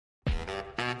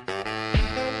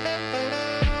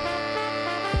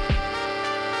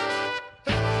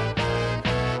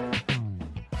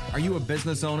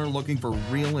business owner looking for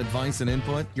real advice and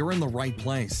input? You're in the right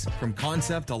place. From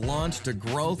concept to launch to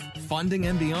growth, funding,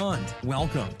 and beyond.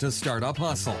 Welcome to Startup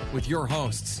Hustle with your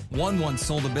hosts. One once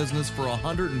sold a business for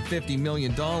 $150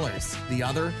 million. The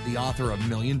other, the author of $1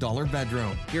 Million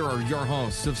Bedroom. Here are your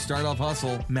hosts of Startup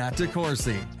Hustle, Matt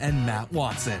DeCoursey and Matt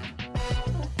Watson.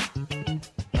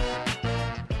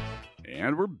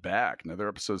 And we're back. Another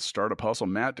episode of Startup Hustle.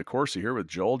 Matt DeCoursey here with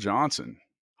Joel Johnson.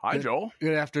 Hi, Joel.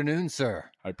 Good afternoon, sir.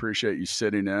 I appreciate you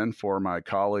sitting in for my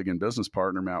colleague and business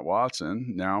partner, Matt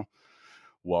Watson. Now,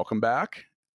 welcome back.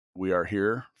 We are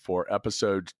here for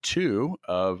episode 2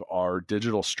 of our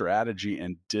digital strategy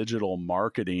and digital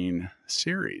marketing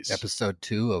series. Episode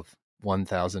 2 of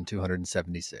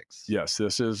 1,276. Yes,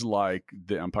 this is like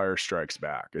The Empire Strikes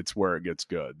Back. It's where it gets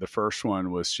good. The first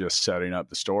one was just setting up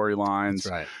the storylines,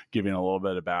 That's right. giving a little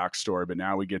bit of backstory, but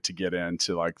now we get to get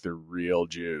into like the real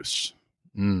juice.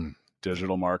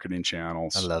 Digital marketing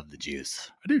channels. I love the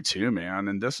juice. I do too, man.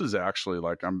 And this is actually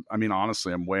like,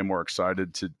 honestly, I'm way more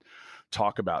excited to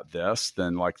talk about this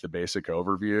than like the basic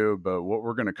overview. But what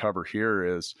we're going to cover here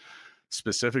is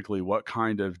specifically what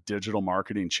kind of digital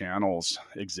marketing channels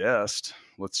exist.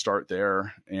 Let's start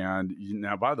there. And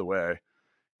now, by the way,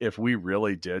 if we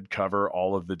really did cover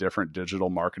all of the different digital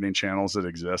marketing channels that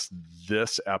exist,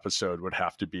 this episode would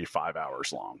have to be 5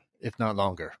 hours long, if not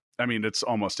longer. I mean, it's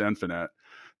almost infinite.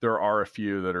 There are a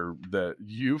few that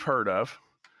you've heard of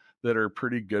that are a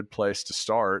pretty good place to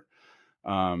start.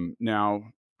 Now,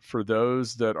 for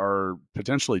those that are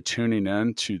potentially tuning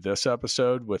in to this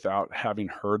episode without having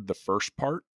heard the first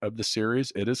part of the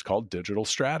series, it is called Digital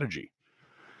Strategy,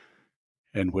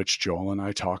 in which Joel and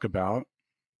I talk about.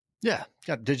 Yeah,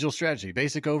 got digital strategy,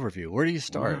 basic overview. Where do you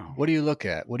start? Wow. What do you look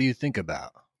at? What do you think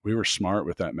about? We were smart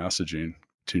with that messaging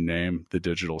to name the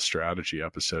digital strategy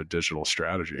episode Digital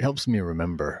Strategy. It helps me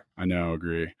remember. I know,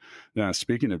 agree. Now,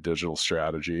 speaking of digital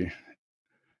strategy,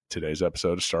 today's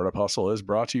episode of Startup Hustle is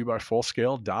brought to you by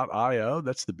Fullscale.io.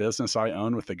 That's the business I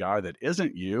own with the guy that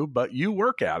isn't you, but you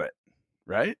work at it,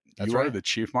 right? That's you right. are the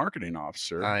chief marketing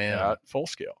officer I am. at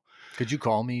Fullscale. Could you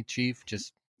call me Chief?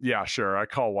 Yeah, sure. I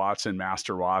call Watson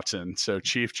Master Watson. So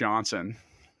Chief Johnson.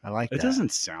 I like that. It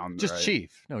doesn't sound just right.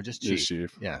 Chief. No, just Chief. Just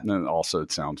Chief. Yeah. And then also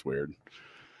it sounds weird.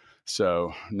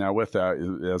 So now with that,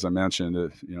 as I mentioned,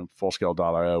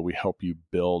 Fullscale.io, we help you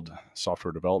build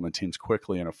software development teams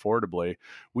quickly and affordably.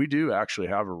 We do actually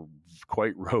have a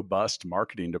quite robust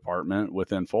marketing department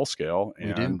within Fullscale.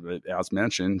 And as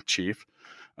mentioned, Chief,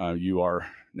 you are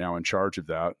now in charge of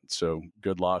that. So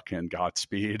good luck and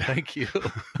Godspeed. Thank you.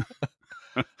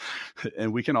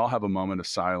 And we can all have a moment of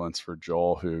silence for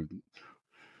Joel, who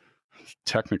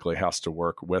technically has to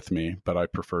work with me, but I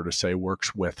prefer to say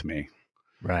works with me.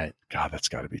 Right. God, that's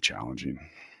got to be challenging.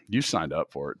 You signed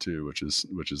up for it too, which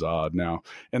is odd. Now,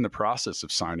 in the process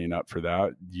of signing up for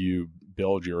that, you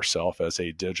build yourself as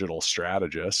a digital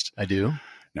strategist. I do.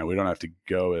 Now, we don't have to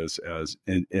go as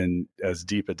in as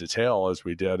deep a detail as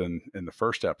we did in the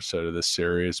first episode of this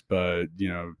series, but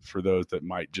for those that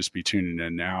might just be tuning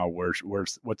in now,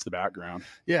 what's the background?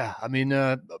 Yeah, I mean,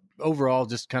 overall,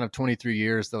 just kind of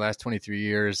the last 23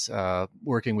 years,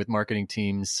 working with marketing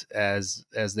teams as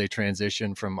they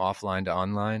transition from offline to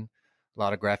online. A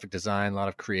lot of graphic design, a lot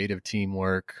of creative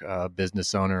teamwork,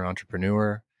 business owner,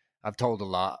 entrepreneur. I've told a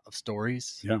lot of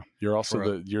stories. Yeah, you're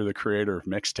also you're the creator of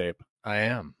Mixtape. I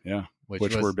am. Yeah,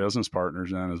 which we're business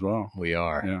partners in as well. We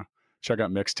are. Yeah. Check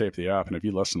out Mixtape, the app. And if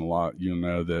you listen a lot, you'll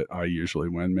know that I usually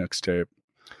win Mixtape,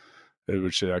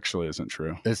 which actually isn't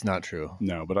true. It's not true.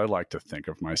 No, but I like to think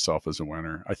of myself as a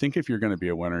winner. I think if you're going to be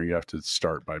a winner, you have to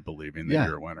start by believing that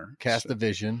you're a winner. Cast the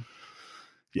vision.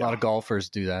 Yeah. A lot of golfers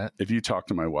do that. If you talk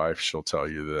to my wife, she'll tell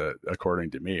you that,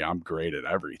 according to me, I'm great at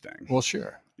everything. Well,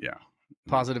 sure. Yeah.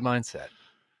 Positive mindset.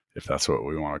 If that's what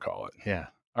we want to call it. Yeah.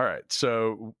 All right.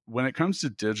 So when it comes to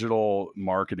digital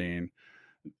marketing,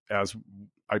 as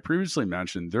I previously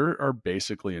mentioned, there are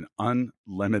basically an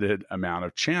unlimited amount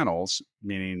of channels,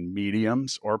 meaning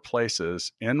mediums or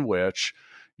places in which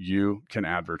you can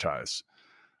advertise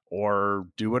or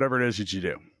do whatever it is that you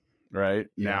do. Right.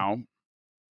 Yeah. Now,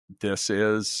 this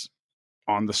is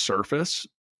on the surface,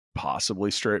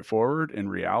 possibly straightforward. In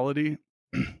reality,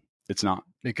 it's not.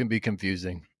 It can be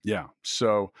confusing. Yeah.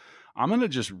 So I'm going to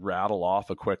just rattle off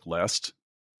a quick list,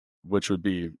 which would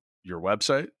be your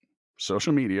website,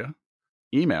 social media,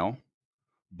 email,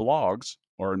 blogs,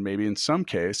 or maybe in some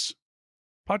case,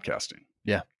 podcasting.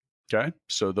 Yeah. Okay.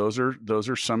 So those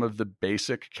are some of the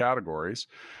basic categories,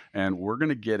 and we're going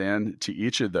to get into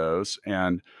each of those.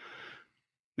 And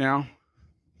now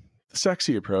the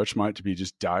sexy approach might be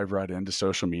just dive right into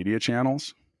social media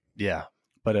channels. Yeah.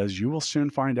 But as you will soon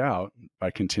find out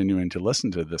by continuing to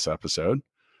listen to this episode,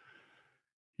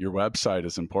 your website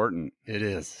is important. It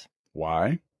is.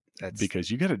 Why? Because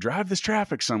you got to drive this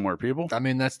traffic somewhere, people. I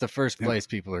mean, that's the first place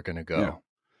people are going to go. Yeah.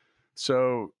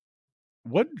 So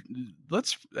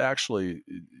let's actually,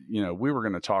 we were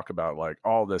going to talk about like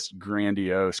all this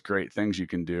grandiose, great things you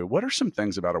can do. What are some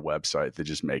things about a website that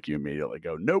just make you immediately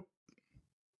go, nope?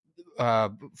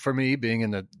 For me, being in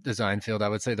the design field, I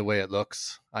would say the way it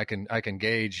looks. I can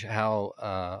gauge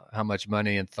how much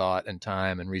money and thought and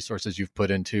time and resources you've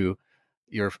put into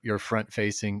your front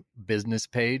facing business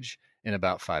page in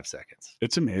about 5 seconds.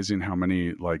 It's amazing how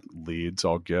many like leads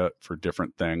I'll get for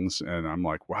different things. And I'm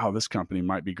like, wow, this company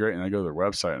might be great. And I go to their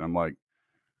website and I'm like,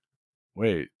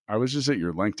 wait, I was just at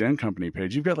your LinkedIn company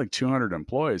page. You've got like 200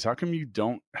 employees. How come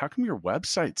your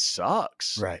website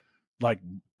sucks? Right. Like,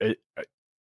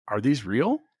 are these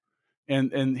real?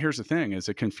 And here's the thing is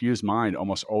a confused mind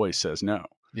almost always says no.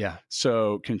 Yeah.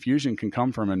 So confusion can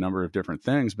come from a number of different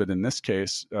things, but in this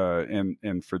case,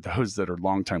 and for those that are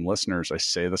longtime listeners, I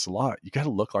say this a lot. You got to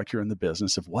look like you're in the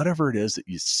business of whatever it is that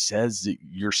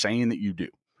you're saying that you do.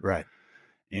 Right.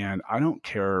 And I don't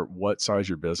care what size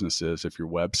your business is. If your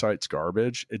website's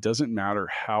garbage, it doesn't matter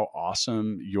how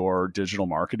awesome your digital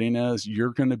marketing is. You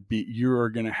are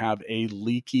going to have a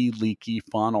leaky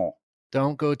funnel.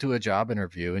 Don't go to a job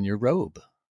interview in your robe.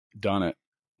 Done it.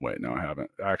 Wait, no, I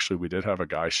haven't. Actually, we did have a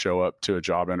guy show up to a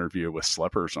job interview with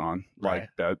slippers on, right.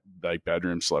 like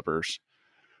bedroom slippers,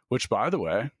 which, by the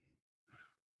way,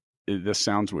 this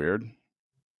sounds weird,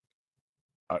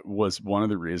 was one of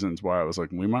the reasons why I was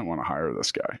like, we might want to hire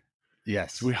this guy.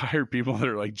 Yes. So we hire people that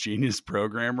are like genius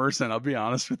programmers. And I'll be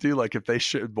honest with you, like if they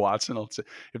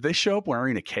show up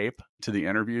wearing a cape to the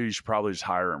interview, you should probably just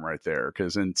hire them right there.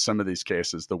 Because in some of these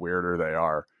cases, the weirder they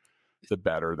are, the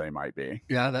better they might be.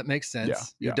 Yeah, that makes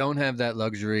sense. Yeah, you don't have that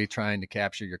luxury trying to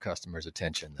capture your customer's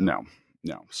attention, though.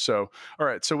 No. So, all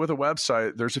right. So with a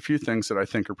website, there's a few things that I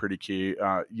think are pretty key.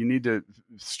 You need to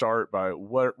start by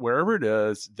wherever it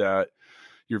is that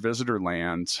your visitor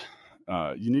lands.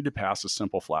 You need to pass a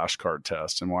simple flashcard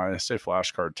test. And why I say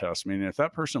flashcard test, meaning if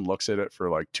that person looks at it for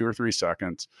like 2 or 3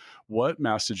 seconds, what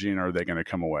messaging are they going to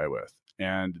come away with?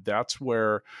 And that's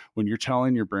where, when you're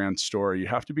telling your brand story, you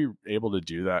have to be able to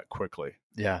do that quickly.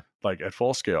 Yeah. Like at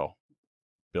full scale,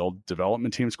 build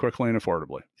development teams quickly and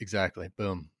affordably. Exactly.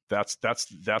 Boom. That's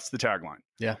the tagline.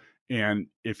 Yeah. And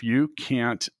if you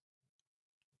can't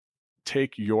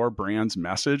take your brand's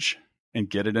message and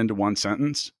get it into one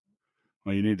sentence,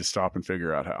 well, you need to stop and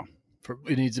figure out how.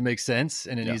 It needs to make sense,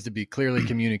 and it needs to be clearly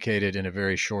communicated in a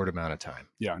very short amount of time.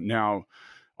 Yeah. Now,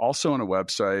 also on a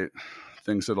website,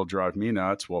 things that'll drive me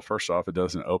nuts. Well, first off, it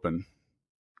doesn't open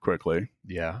quickly.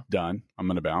 Yeah. Done. I'm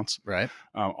going to bounce. Right.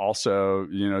 Also,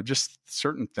 just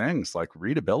certain things like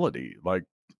readability. Like,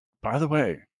 by the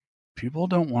way, people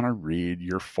don't want to read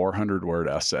your 400-word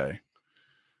essay.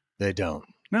 They don't.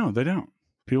 No, they don't.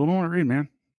 People don't want to read, man.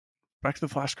 Back to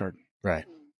the flashcard. Right.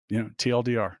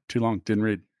 TLDR, too long, didn't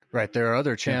read. Right. There are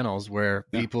other channels where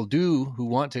people who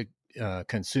want to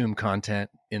consume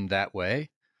content in that way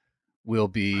will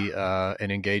be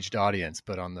an engaged audience,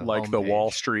 but on the like the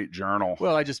Wall Street Journal.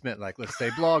 Well, I just meant like, let's say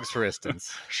blogs, for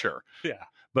instance. Sure. Yeah.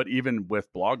 But even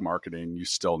with blog marketing, you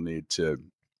still need to.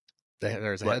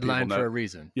 There's a headline for a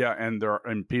reason. Yeah.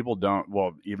 And people don't,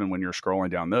 well, even when you're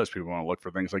scrolling down those, people want to look for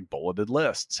things like bulleted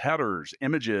lists, headers,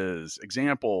 images,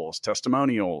 examples,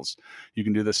 testimonials. You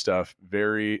can do this stuff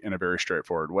in a very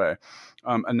straightforward way.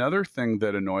 Another thing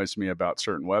that annoys me about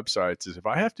certain websites is if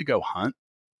I have to go hunt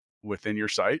within your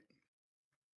site,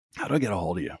 how do I get a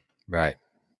hold of you? Right.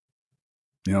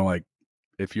 Like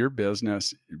if your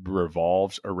business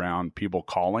revolves around people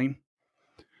calling,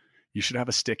 you should have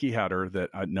a sticky header that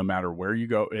no matter where you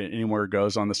go, anywhere it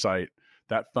goes on the site,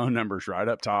 that phone number is right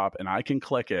up top and I can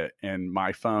click it and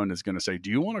my phone is going to say,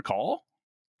 do you want to call?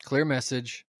 Clear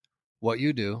message, what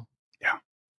you do. Yeah.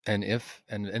 And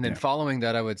then following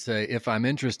that, I would say, if I'm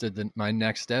interested, then my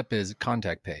next step is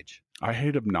contact page. I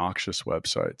hate obnoxious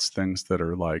websites, things that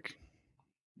are like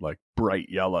bright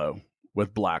yellow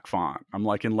with black font. I'm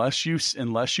like, unless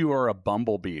you are a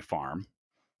bumblebee farm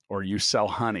or you sell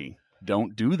honey,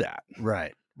 don't do that.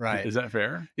 Right. Right. Is that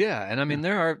fair? Yeah. And I mean,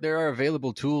 there are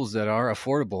available tools that are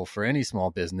affordable for any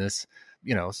small business.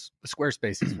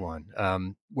 Squarespace is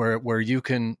one, where you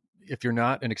can, if you're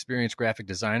not an experienced graphic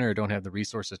designer or don't have the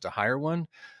resources to hire one,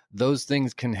 those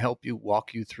things can help you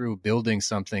walk you through building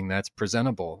something that's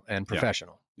presentable and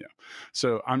professional. Yeah.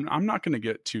 So I'm not going to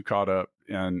get too caught up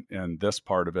in this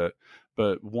part of it,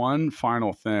 but one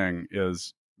final thing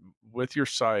is with your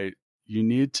site, you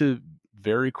need to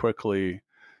very quickly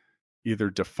Either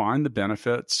define the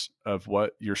benefits of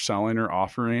what you're selling or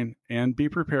offering and be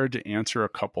prepared to answer a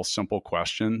couple simple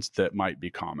questions that might be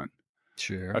common.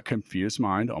 Sure. A confused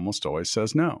mind almost always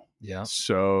says no. Yeah.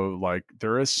 So like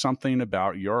there is something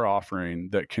about your offering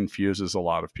that confuses a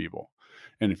lot of people.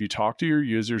 And if you talk to your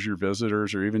users, your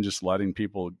visitors, or even just asking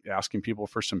people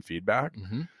for some feedback,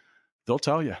 they'll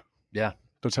tell you. Yeah.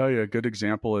 They'll tell you. A good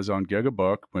example is on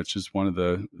Gigabook, which is one of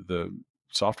the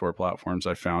software platforms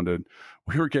I founded.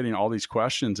 We were getting all these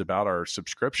questions about our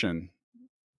subscription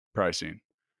pricing.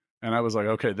 And I was like,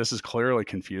 okay, this is clearly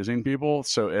confusing people.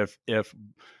 So if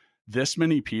this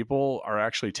many people are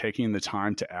actually taking the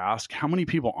time to ask, how many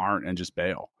people aren't and just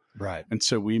bail? Right. And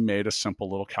so we made a simple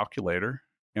little calculator.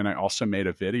 And I also made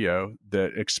a video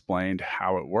that explained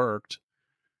how it worked.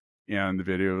 And the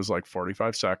video was like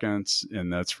 45 seconds.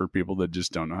 And that's for people that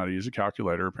just don't know how to use a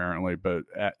calculator, apparently. But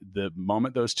at the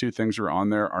moment those two things were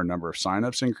on there, our number of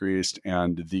signups increased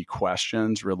and the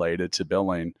questions related to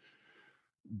billing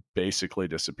basically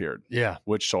disappeared. Yeah.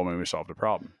 Which told me we solved a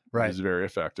problem. Right. It was very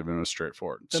effective and it was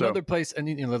straightforward. Another place, and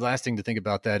the last thing to think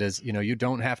about that is, you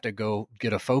don't have to go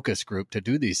get a focus group to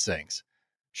do these things.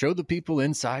 Show the people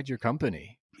inside your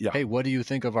company. Yeah. Hey, what do you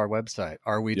think of our website?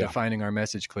 Are we defining our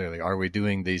message clearly? Are we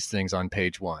doing these things on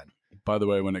page one? By the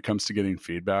way, when it comes to getting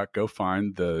feedback, go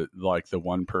find the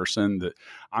one person that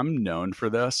I'm known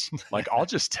for this. Like, I'll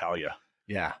just tell you.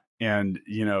 Yeah. And,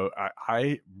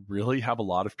 I really have a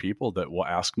lot of people that will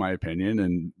ask my opinion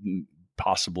and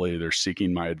possibly they're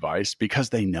seeking my advice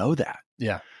because they know that.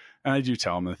 Yeah. And I do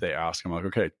tell them if they ask, I'm like,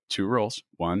 okay, 2 rules.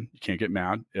 1, you can't get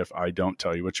mad if I don't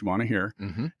tell you what you want to hear.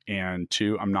 And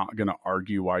 2, I'm not going to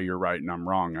argue why you're right and I'm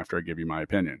wrong after I give you my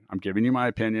opinion. I'm giving you my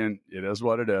opinion. It is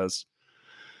what it is.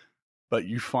 But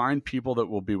you find people that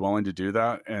will be willing to do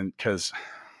that. And because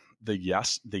the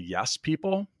yes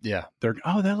people, they're,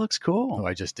 oh, that looks cool. Oh,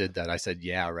 I just did that. I said,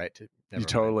 yeah, right. You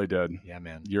totally did. Yeah,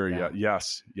 man. You're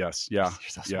yes. Yeah. You're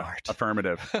so smart.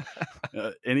 Affirmative.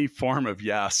 Any form of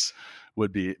yes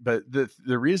would be, but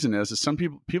the reason is some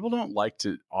people don't like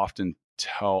to often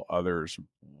tell others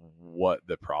what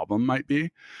the problem might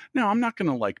be. Now, I'm not going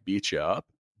to like beat you up,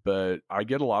 but I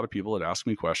get a lot of people that ask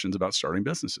me questions about starting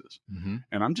businesses.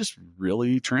 And I'm just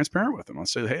really transparent with them. I'll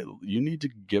say, hey, you need to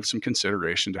give some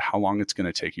consideration to how long it's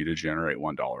going to take you to generate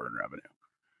 $1 in revenue.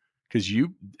 Because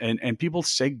and people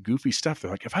say goofy stuff.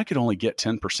 They're like, if I could only get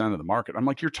 10% of the market, I'm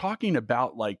like, you're talking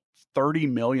about like 30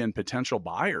 million potential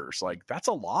buyers. Like, that's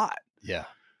a lot. Yeah.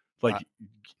 Like,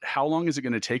 how long is it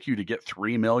going to take you to get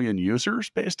 3 million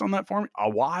users based on that formula? A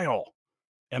while,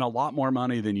 and a lot more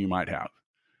money than you might have.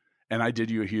 And I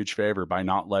did you a huge favor by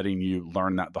not letting you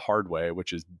learn that the hard way,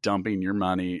 which is dumping your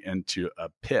money into a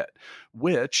pit,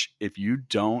 which if you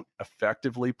don't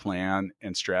effectively plan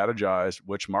and strategize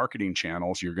which marketing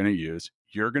channels you're going to use,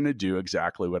 you're going to do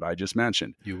exactly what I just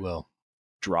mentioned. You will.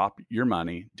 Drop your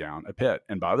money down a pit.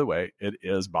 And by the way, it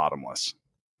is bottomless.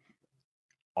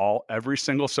 Every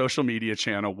single social media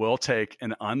channel will take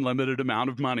an unlimited amount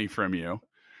of money from you.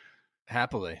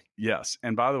 Happily. Yes.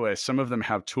 And by the way, some of them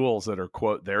have tools that are,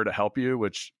 quote, there to help you,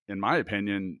 which in my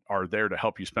opinion are there to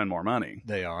help you spend more money.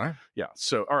 They are. Yeah.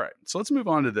 So, all right. So let's move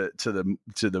on to the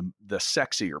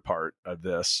sexier part of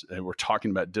this. And we're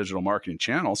talking about digital marketing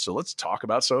channels. So let's talk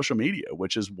about social media,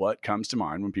 which is what comes to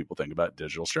mind when people think about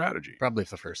digital strategy. Probably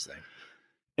the first thing.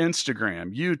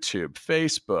 Instagram, YouTube,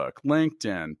 Facebook,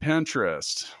 LinkedIn,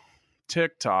 Pinterest,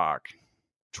 TikTok,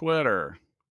 Twitter,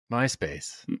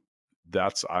 MySpace.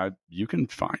 You can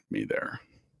find me there.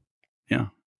 Yeah.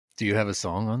 Do you have a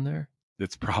song on there?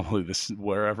 It's probably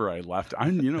wherever I left.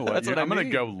 You know what? I'm going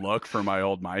to go look for my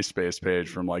old MySpace page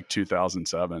from like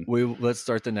 2007. Let's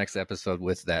start the next episode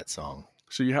with that song.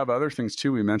 So you have other things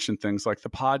too. We mentioned things like the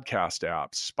podcast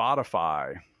apps,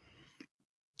 Spotify,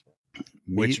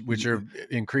 which are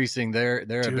increasing their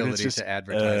ability to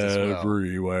advertise as well.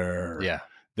 Everywhere. Yeah.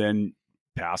 Then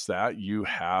past that, you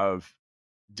have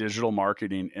digital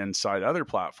marketing inside other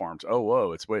platforms. Oh,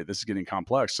 whoa, this is getting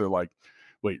complex. So like,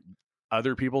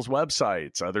 other people's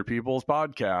websites, other people's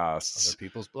podcasts, other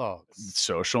people's blogs,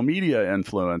 social media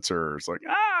influencers. Like,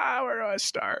 where do I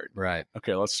start? Right.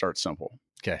 Okay, let's start simple.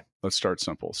 Okay. Let's start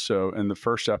simple. So in the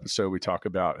first episode, we talk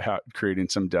about creating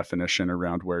some definition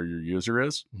around where your user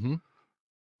is.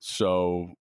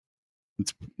 So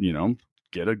it's,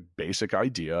 get a basic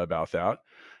idea about that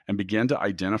and begin to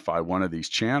identify one of these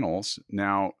channels.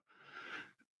 Now,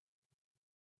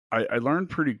 I learned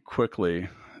pretty quickly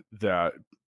that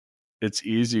it's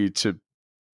easy to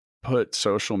put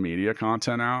social media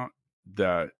content out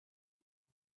that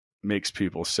makes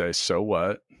people say, so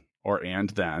what? Or, and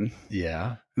then.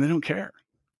 Yeah. And they don't care.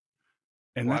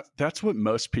 And that's what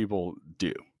most people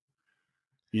do.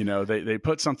 You know, they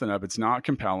put something up. It's not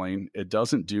compelling. It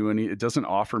doesn't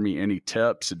offer me any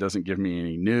tips. It doesn't give me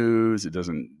any news. It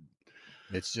doesn't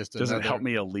help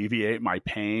me alleviate my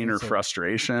pain or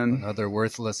frustration. Another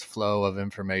worthless flow of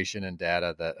information and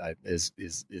data that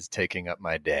is taking up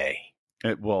my day.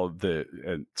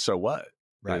 So what?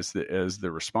 Right. Is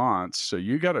the response. So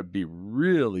you got to be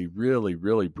really, really,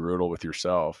 really brutal with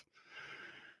yourself.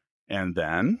 And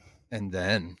then,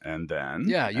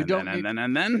 yeah, you don't,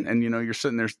 and you know, you're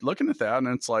sitting there looking at that and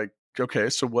it's like, okay,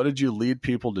 so what did you lead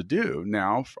people to do?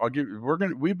 Now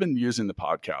we've been using the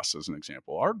podcast as an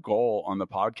example. Our goal on the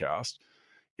podcast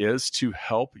is to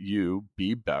help you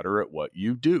be better at what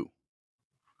you do.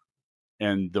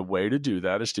 And the way to do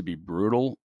that is to be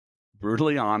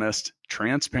brutally honest,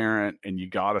 transparent, and you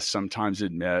got to sometimes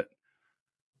admit,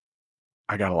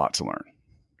 I got a lot to learn.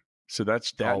 So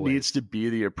that Always needs to be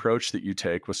the approach that you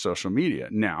take with social media.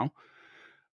 Now,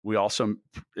 we also,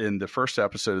 in the first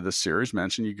episode of this series,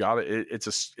 mentioned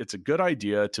it's a good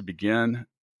idea to begin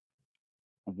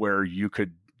where you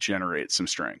could generate some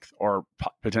strength or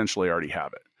potentially already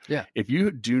have it. Yeah. If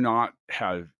you do not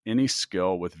have any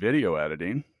skill with video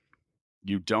editing,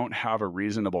 you don't have a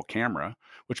reasonable camera,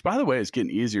 which, by the way, is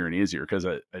getting easier and easier because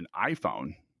an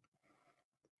iPhone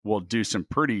will do some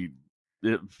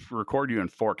record you in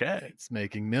 4K. It's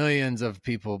making millions of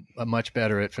people much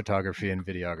better at photography and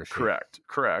videography.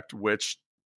 Correct. Which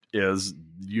is,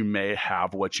 you may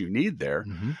have what you need there.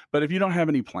 Mm-hmm. But if you don't have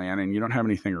any planning, you don't have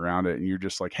anything around it, and you're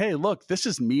just like, hey, look, this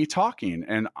is me talking.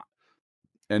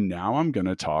 And now I'm going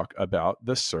to talk about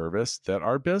the service that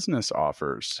our business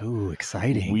offers. Ooh,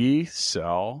 exciting. We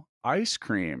sell ice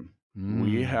cream.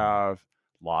 We have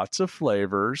lots of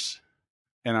flavors.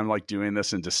 And I'm like doing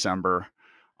this in December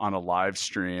on a live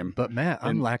stream. But Matt,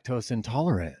 I'm lactose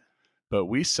intolerant. But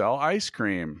we sell ice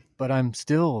cream. But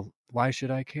why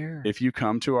should I care? If you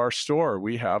come to our store,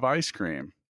 we have ice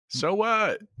cream. So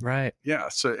what? Right. Yeah.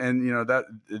 So, and you know, that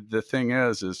the thing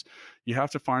is you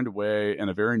have to find a way in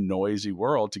a very noisy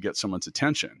world to get someone's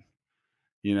attention,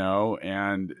 you know,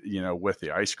 and, you know, with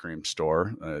the ice cream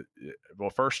store,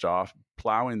 well, first off,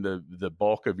 plowing the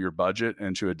bulk of your budget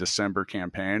into a December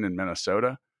campaign in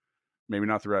Minnesota, maybe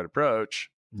not the right approach.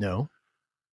 No.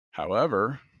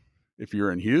 However, if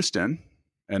you're in Houston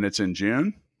and it's in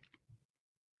June,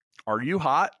 are you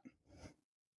hot?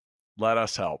 Let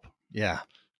us help. Yeah.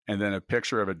 And then a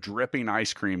picture of a dripping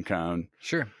ice cream cone.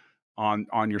 Sure.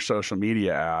 On your social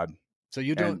media ad. So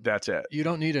that's it. You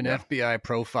don't need an FBI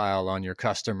profile on your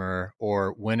customer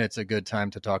or when it's a good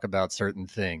time to talk about certain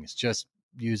things. Just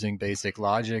using basic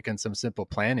logic and some simple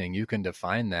planning, you can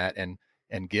define that and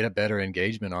get a better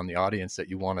engagement on the audience that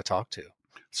you want to talk to.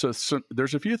 So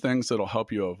there's a few things that'll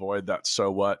help you avoid that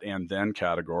so what and then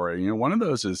category. You know, one of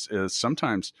those is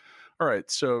sometimes, all right,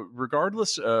 so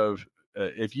regardless of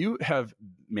if you have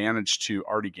managed to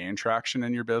already gain traction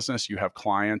in your business, you have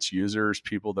clients, users,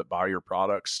 people that buy your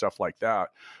products, stuff like that.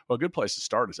 Well, a good place to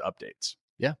start is updates.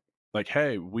 Yeah. Like,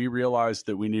 hey, we realized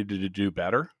that we needed to do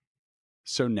better.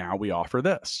 So now we offer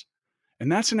this. And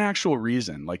that's an actual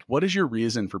reason. Like, what is your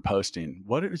reason for posting?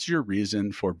 What is your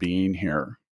reason for being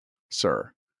here,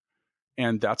 sir?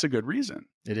 And that's a good reason.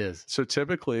 It is. So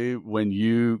typically when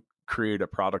you create a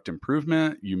product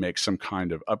improvement, you make some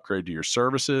kind of upgrade to your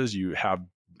services, you have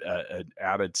an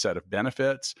added set of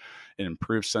benefits, an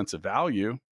improved sense of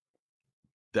value,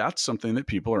 that's something that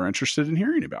people are interested in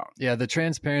hearing about. Yeah, the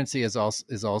transparency is also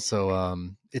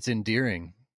it's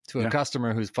endearing to a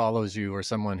customer who follows you or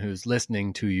someone who's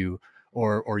listening to you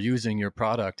or using your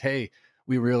product. Hey,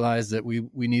 we realized that we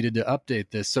needed to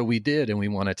update this, so we did, and we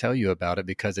want to tell you about it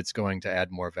because it's going to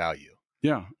add more value.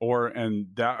 Yeah, and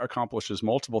that accomplishes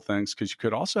multiple things because you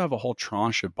could also have a whole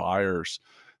tranche of buyers.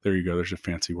 There you go. There's a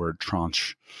fancy word,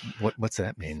 tranche. What's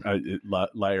that mean?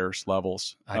 Layers,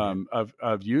 levels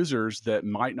of users that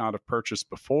might not have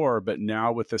purchased before, but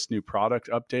now with this new product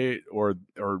update or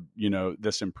you know,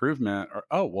 this improvement,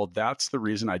 that's the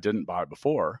reason I didn't buy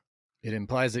before. It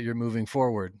implies that you're moving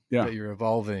forward, that you're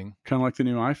evolving. Kind of like the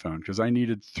new iPhone, because I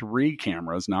needed 3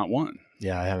 cameras, not 1.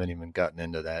 Yeah, I haven't even gotten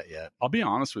into that yet. I'll be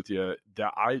honest with you,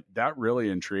 that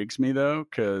really intrigues me though,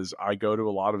 because I go to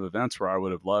a lot of events where I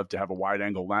would have loved to have a wide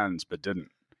angle lens, but didn't.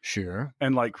 Sure.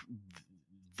 And like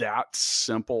that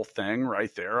simple thing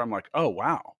right there, I'm like, oh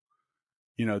wow,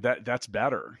 you know, that's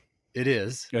better. It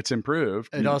is. It's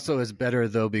improved. It also is better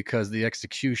though because the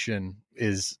execution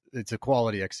it's a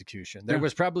quality execation. There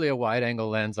was probably a wide angle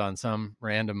lens on some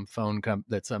random phone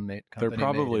that some company There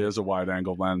probably is a wide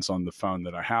angle lens on the phone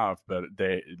that I have, but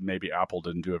maybe Apple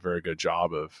didn't do a very good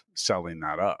job of selling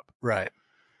that up. Right.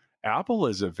 Apple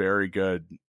is a very good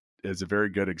is a very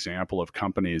good example of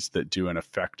companies that do an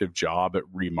effective job at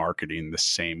remarketing the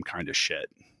same kind of shit.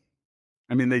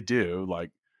 I mean, they do.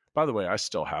 Like, by the way, I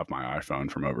still have my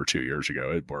iPhone from over 2 years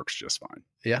ago. It works just fine.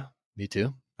 Yeah, me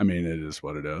too. I mean, it is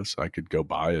what it is. I could go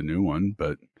buy a new one,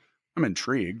 but I'm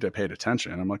intrigued. I paid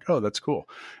attention. I'm like, oh, that's cool.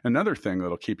 Another thing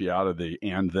that'll keep you out of the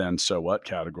and then so what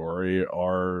category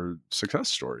are success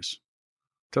stories,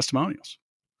 testimonials.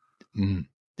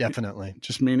 Definitely.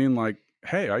 Just meaning like,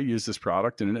 hey, I use this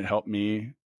product and it helped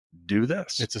me do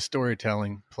this. It's a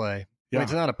storytelling play. Yeah. Well,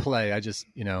 it's not a play.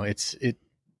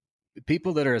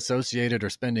 People that are associated or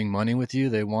spending money with you,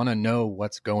 they want to know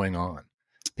what's going on.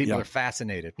 People are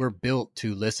fascinated. We're built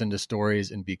to listen to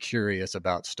stories and be curious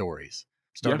about stories,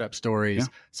 startup stories,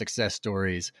 success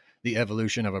stories, the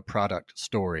evolution of a product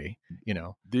story.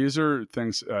 These are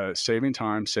things, saving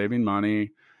time, saving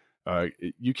money.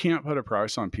 You can't put a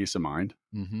price on peace of mind.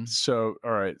 Mm-hmm. So,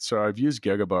 all right. So I've used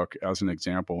Gigabook as an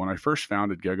example. When I first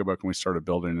founded Gigabook and we started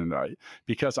building it,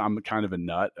 because I'm kind of a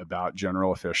nut about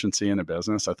general efficiency in a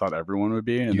business, I thought everyone would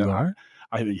be. And you are?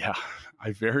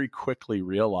 I very quickly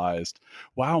realized,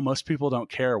 wow, most people don't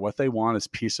care. What they want is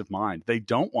peace of mind. They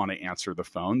don't want to answer the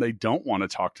phone. They don't want to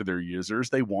talk to their users.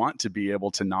 They want to be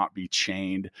able to not be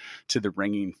chained to the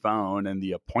ringing phone and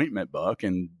the appointment book.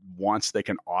 And once they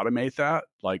can automate that,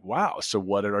 like, wow. So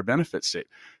what are our benefits?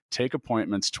 Take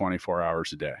appointments 24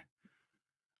 hours a day.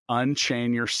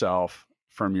 Unchain yourself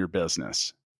from your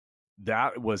business.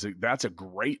 That's a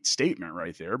great statement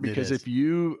right there, because if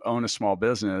you own a small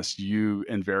business, you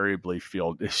invariably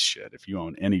feel shit. If you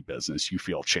own any business, you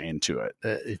feel chained to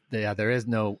it. There is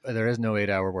no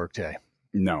 8-hour workday.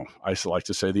 No, I like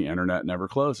to say the internet never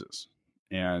closes.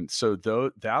 And so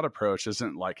that approach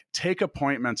isn't like take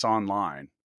appointments online,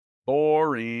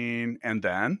 boring, and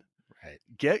then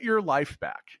get your life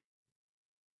back.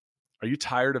 Are you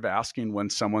tired of asking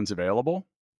when someone's available?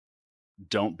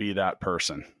 Don't be that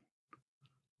person.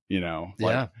 I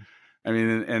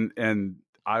mean, and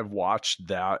I've watched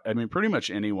that. I mean, pretty much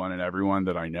anyone and everyone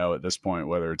that I know at this point,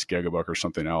 whether it's Gigabook or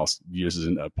something else, uses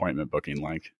an appointment booking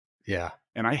link. Yeah.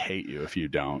 And I hate you if you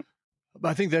don't.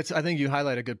 I think you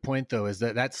highlight a good point, though, is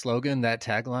that slogan, that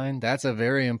tagline, that's a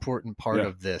very important part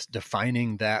of this,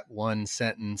 defining that one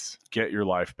sentence. Get your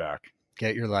life back.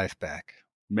 Get your life back.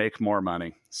 Make more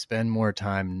money. Spend more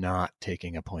time not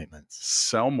taking appointments.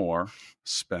 Sell more,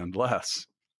 spend less.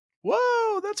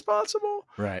 Whoa, that's possible.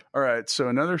 Right. All right. So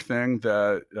another thing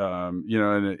that,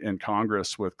 in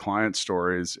Congress with client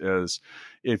stories is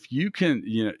if you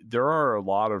can, there are a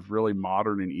lot of really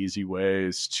modern and easy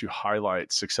ways to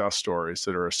highlight success stories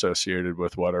that are associated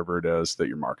with whatever it is that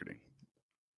you're marketing.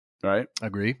 Right.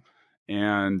 Agree.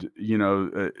 And,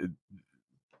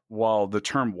 while the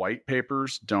term white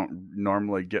papers don't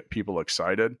normally get people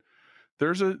excited,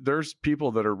 there's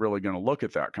people that are really going to look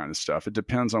at that kind of stuff. It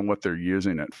depends on what they're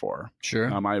using it for.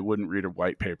 Sure. I wouldn't read a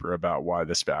white paper about why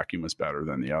this vacuum was better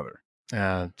than the other.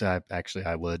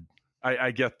 I would.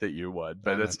 I get that you would,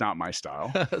 but it's not my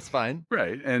style. That's fine.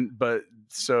 Right. But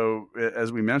so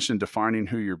as we mentioned, defining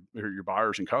who your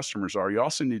buyers and customers are, you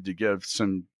also need to give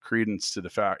some credence to the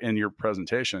fact in your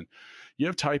presentation, you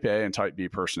have type A and type B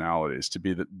personalities to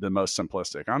be the most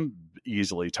simplistic. I'm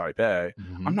easily type A.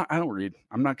 Mm-hmm. I don't read.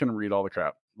 I'm not going to read all the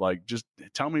crap. Like, just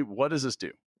tell me, what does this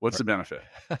do? What's the benefit?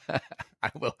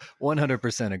 I will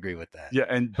 100% agree with that.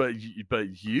 Yeah,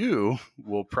 but you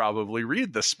will probably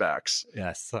read the specs.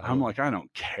 Yes. I'm like, I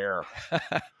don't care.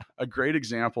 A great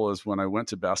example is when I went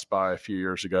to Best Buy a few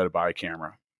years ago to buy a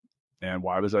camera. And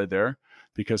why was I there?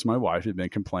 Because my wife had been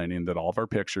complaining that all of our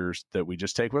pictures that we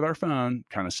just take with our phone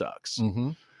kind of sucks.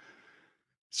 Mm-hmm.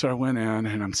 So I went in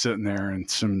and I'm sitting there and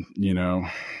some,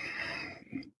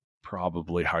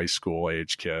 probably high school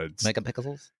age kids.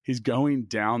 Megapixels? He's going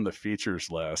down the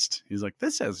features list. He's like,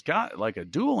 this has got like a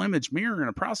dual image mirror and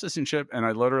a processing chip. And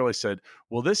I literally said,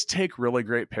 will this take really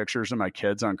great pictures of my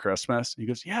kids on Christmas? He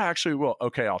goes, yeah, actually will.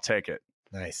 Okay, I'll take it.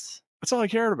 Nice. That's all I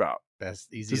cared about.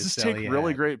 Best, easiest. Does this take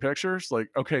really great pictures? Like,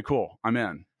 okay, cool. I'm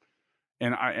in.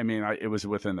 And it was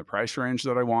within the price range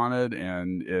that I wanted,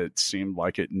 and it seemed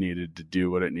like it needed to do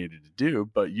what it needed to do.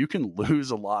 But you can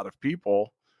lose a lot of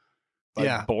people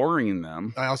by boring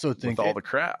them. I also think with all the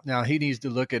crap. Now he needs to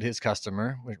look at his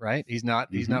customer, right? He's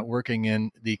not working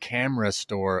in the camera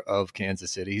store of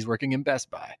Kansas City. He's working in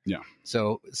Best Buy. Yeah.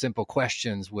 So simple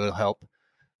questions will help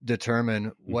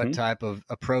determine what type of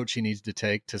approach he needs to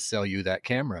take to sell you that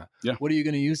camera. Yeah. What are you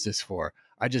going to use this for?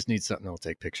 I just need something that will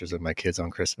take pictures of my kids on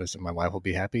Christmas and my wife will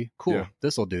be happy. Cool. Yeah.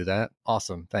 This will do that.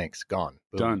 Awesome. Thanks. Gone.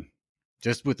 Boom. Done.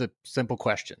 just with the simple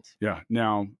questions. Yeah.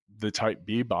 Now, the type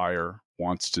B buyer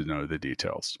wants to know the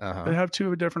details. They have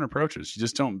two different approaches. You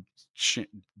just don't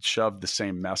shove the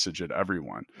same message at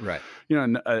everyone. Right.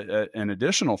 An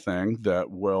additional thing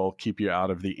that will keep you out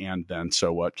of the and then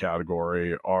so what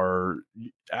category are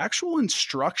actual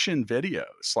instruction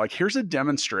videos. Like, here's a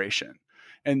demonstration.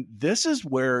 And this is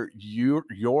where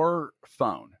your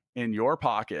phone in your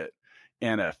pocket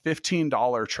and a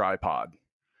 $15 tripod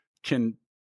can,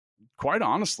 quite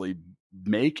honestly,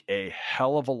 make a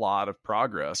hell of a lot of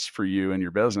progress for you and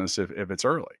your business if it's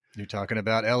early. You're talking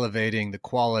about elevating the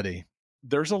quality.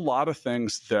 There's a lot of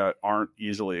things that aren't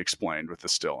easily explained with the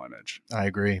still image. I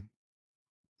agree.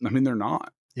 I mean, they're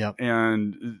not. Yep.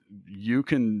 And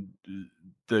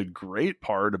the great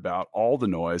part about all the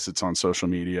noise that's on social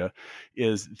media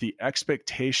is the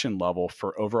expectation level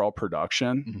for overall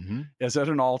production is at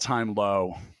an all-time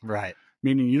low. Right.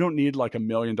 Meaning you don't need like $1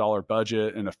 million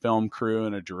budget and a film crew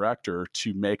and a director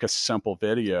to make a simple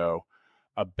video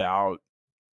about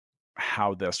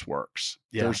how this works.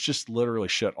 Yeah. There's just literally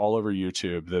shit all over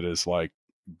YouTube that is like,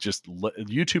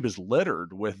 YouTube is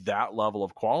littered with that level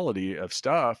of quality of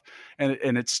stuff, and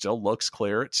it still looks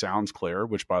clear. It sounds clear,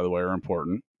 which by the way are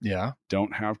important. Yeah.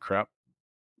 Don't have crap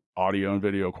audio and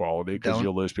video quality because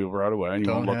you'll lose people right away, and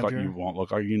you won't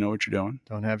look like you know what you're doing.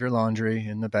 Don't have your laundry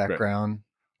in the background. Right.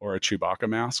 Or a Chewbacca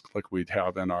mask like we'd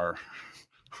have in our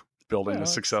building a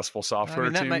successful software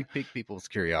team. That might pique people's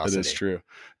curiosity. It is true.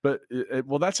 But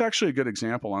that's actually a good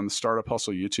example. On the Startup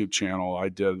Hustle YouTube channel, I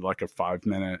did like a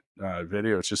 5-minute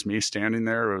video. It's just me standing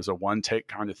there. It was a one take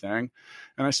kind of thing.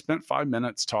 And I spent 5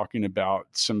 minutes talking about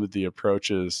some of the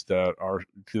approaches that our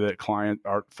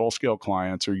full scale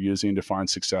clients are using to find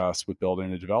success with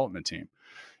building a development team.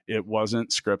 It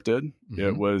wasn't scripted.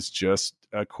 It was just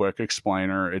a quick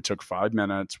explainer. It took 5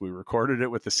 minutes. We recorded it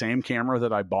with the same camera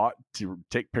that I bought to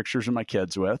take pictures of my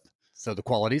kids with. So the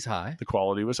quality's high. The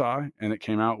quality was high, and it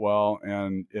came out well,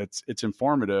 and it's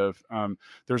informative.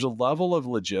 There's a level of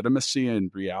legitimacy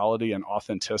and reality and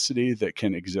authenticity that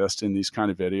can exist in these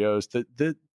kind of videos that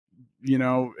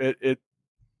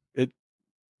it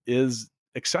is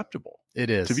acceptable. It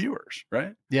is to viewers,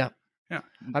 right? Yeah. Yeah.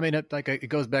 I mean, it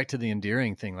goes back to the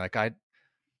endearing thing. Like I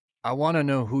want to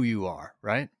know who you are,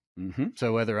 right?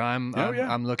 So whether I'm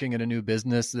looking at a new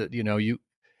business that,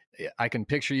 I can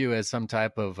picture you as some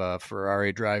type of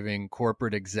Ferrari driving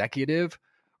corporate executive,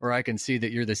 or I can see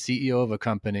that you're the CEO of a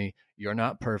company. You're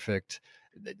not perfect.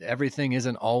 Everything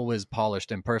isn't always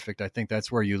polished and perfect. I think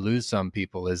that's where you lose some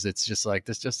people. It's just like,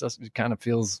 this just kind of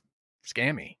feels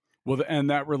scammy. Well, and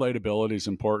that relatability is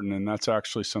important. And that's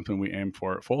actually something we aim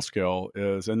for at Full Scale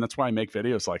and that's why I make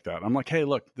videos like that. I'm like, hey,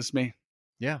 look, this is me.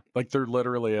 Yeah. Like there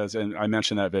literally is. And I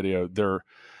mentioned that video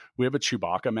we have a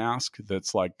Chewbacca mask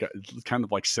that's like kind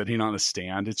of like sitting on a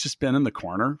stand. It's just been in the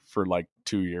corner for like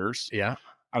 2 years. Yeah.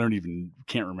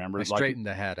 Can't remember. I straightened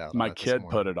the hat out. My kid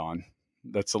put it on.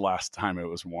 That's the last time it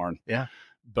was worn. Yeah.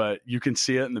 But you can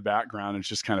see it in the background. It's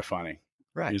just kind of funny.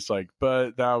 Right. He's like,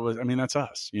 but that's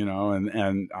us,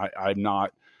 and I'm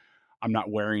not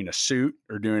wearing a suit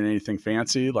or doing anything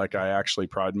fancy. Like I actually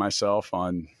pride myself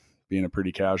on being a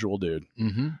pretty casual dude.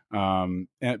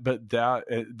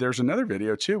 There's another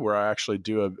video too, where I actually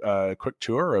do a quick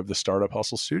tour of the Startup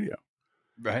Hustle studio.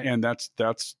 Right. And that's,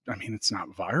 it's not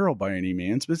viral by any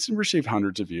means, but it's received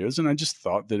hundreds of views. And I just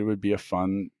thought that it would be a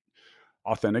fun,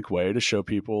 authentic way to show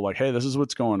people like, hey, this is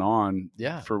what's going on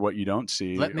for what you don't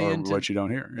see what you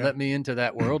don't hear. Let me into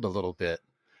that world a little bit.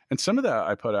 And some of that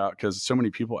I put out because so many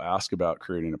people ask about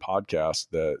creating a podcast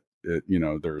that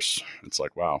it's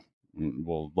like, wow,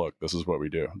 well, look, this is what we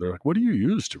do. They're like, what do you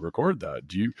use to record that?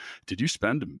 Did you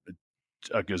spend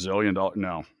a gazillion dollars?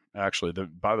 No, actually,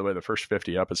 by the way, the first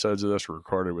 50 episodes of this were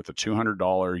recorded with a $200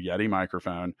 Yeti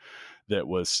microphone that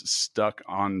was stuck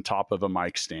on top of a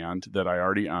mic stand that I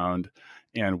already owned.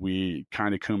 And we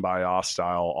kind of Kumbaya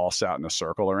style all sat in a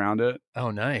circle around it.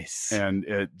 Oh, nice. And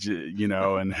it,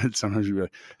 and sometimes you'd be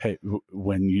like, hey,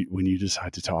 when you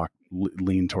decide to talk,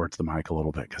 lean towards the mic a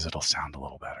little bit because it'll sound a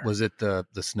little better. Was it the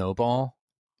snowball?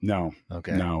 No.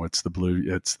 Okay. No, it's the blue.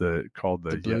 It's called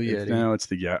the Blue Yeti. No, it's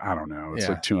the I don't know. It's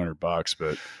like $200,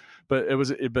 but it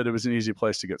was an easy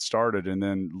place to get started, and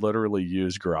then literally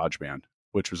use GarageBand,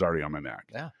 which was already on my Mac.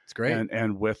 Yeah, it's great.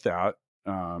 And with that,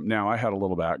 now I had a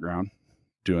little background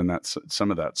doing that, some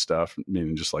of that stuff,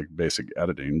 meaning just like basic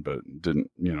editing, but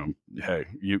didn't, hey,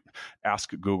 you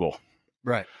ask Google.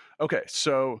 Right. Okay.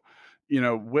 So,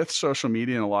 with social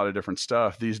media and a lot of different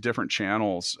stuff, these different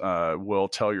channels will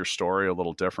tell your story a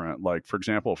little different. Like, for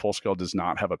example, Full Scale does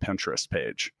not have a Pinterest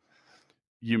page.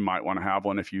 You might want to have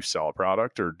one if you sell a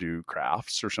product or do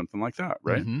crafts or something like that,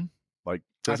 right? Like,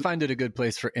 I find it a good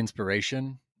place for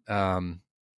inspiration. But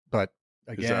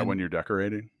again, is that when you're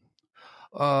decorating?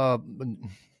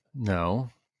 No.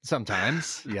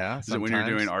 Sometimes, yeah. Is it when you're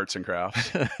doing arts and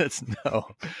crafts? It's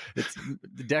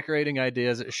the decorating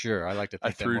ideas. Sure, I like to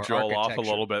think I threw Joel off a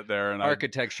little bit there, and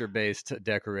architecture-based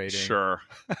decorating. Sure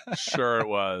it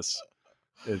was.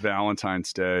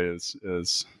 Valentine's Day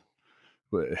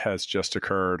has just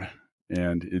occurred,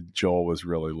 and Joel was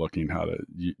really looking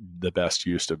the best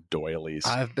use of doilies.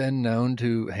 I've been known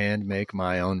to hand make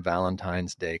my own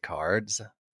Valentine's Day cards.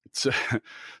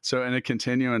 So in a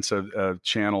continuance of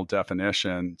channel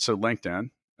definition, so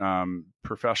LinkedIn,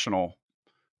 professional,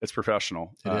 it's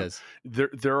professional. It is.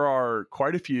 There are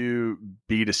quite a few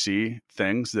B2C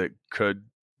things that could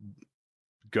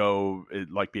go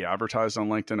be advertised on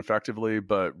LinkedIn effectively,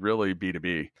 but really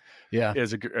B2B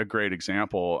is a great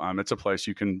example. It's a place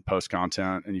you can post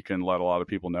content and you can let a lot of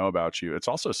people know about you. It's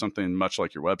also something much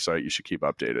like your website you should keep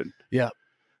updated. Yeah.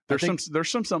 There's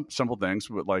some simple things,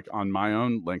 but like on my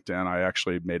own LinkedIn, I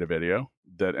actually made a video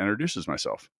that introduces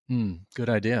myself. Good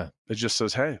idea. It just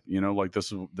says, hey, like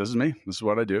this is me. This is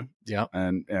what I do. Yeah.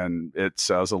 And it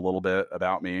says a little bit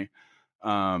about me.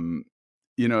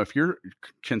 If you're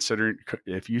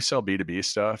if you sell B2B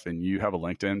stuff and you have a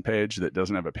LinkedIn page that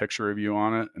doesn't have a picture of you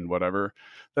on it and whatever,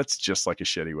 that's just like a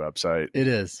shitty website. It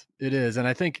is. And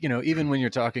I think, even when you're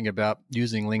talking about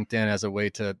using LinkedIn as a way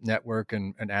to network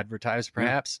and advertise,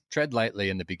 perhaps tread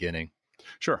lightly in the beginning.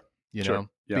 Sure. Yeah,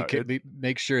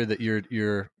 make sure that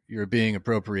you're being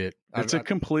appropriate. It's a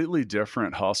completely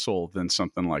different hustle than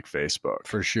something like Facebook.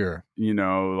 For sure. We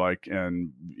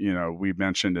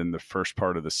mentioned in the first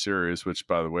part of the series, which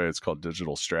by the way, it's called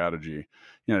Digital Strategy.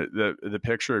 The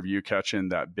picture of you catching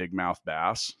that big mouth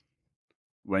bass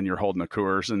when you're holding a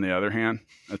Coors in the other hand,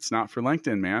 it's not for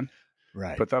LinkedIn, man.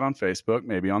 Right. Put that on Facebook,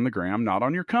 maybe on the gram, not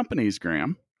on your company's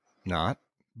gram. Not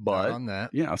on that.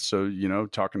 Yeah. So,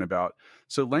 talking about,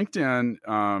 LinkedIn,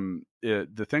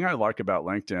 the thing I like about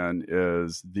LinkedIn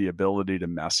is the ability to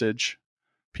message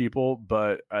people,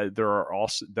 but there are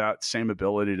also that same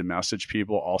ability to message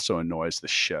people also annoys the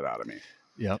shit out of me.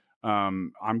 Yep.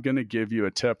 I'm going to give you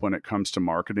a tip when it comes to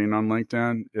marketing on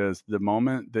LinkedIn is the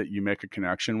moment that you make a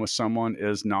connection with someone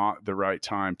is not the right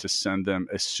time to send them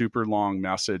a super long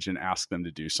message and ask them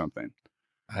to do something.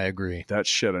 I agree. That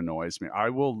shit annoys me. I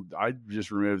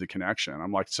just remove the connection.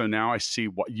 I'm like, so now I see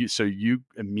you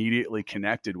immediately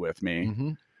connected with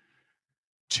me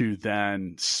to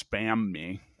then spam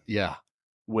me. Yeah.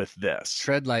 With this.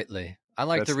 Tread lightly. I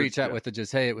like to reach out with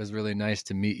just, hey, it was really nice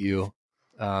to meet you.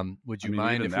 Would you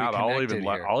mind if we connected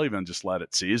here? I'll even just let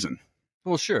it season.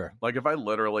 Well, sure. Like if I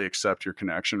literally accept your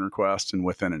connection request and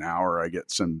within an hour I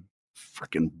get some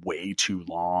freaking way too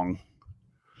long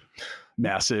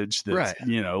message that's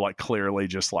like clearly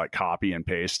just like copy and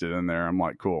paste it in there. I'm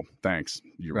like, cool, thanks.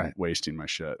 You're wasting my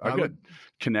shit. I've got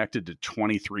connected to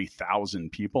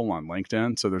 23,000 people on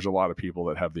LinkedIn. So there's a lot of people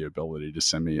that have the ability to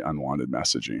send me unwanted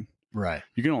messaging. Right.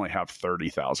 You can only have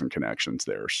 30,000 connections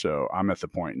there. So I'm at the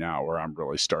point now where I'm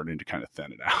really starting to kind of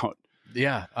thin it out.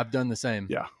 Yeah. I've done the same.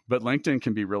 Yeah. But LinkedIn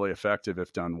can be really effective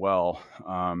if done well.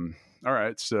 All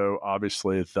right. So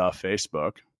obviously the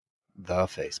Facebook.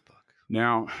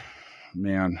 Now,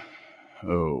 man,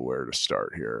 where to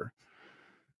start here?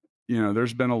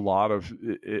 There's been a lot of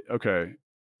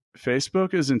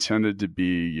Facebook is intended to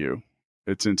be you.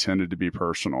 It's intended to be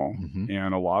personal.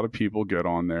 And a lot of people get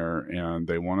on there and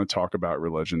they want to talk about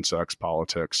religion, sex,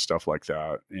 politics, stuff like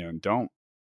that. And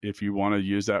if you want to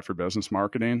use that for business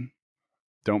marketing,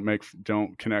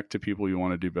 don't connect to people you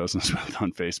want to do business with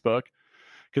on Facebook.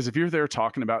 Because if you're there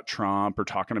talking about Trump or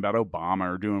talking about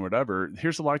Obama or doing whatever,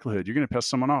 here's the likelihood you're going to piss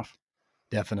someone off.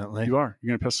 Definitely. You are. You're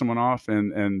going to piss someone off.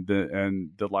 And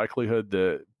the likelihood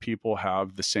that people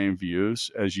have the same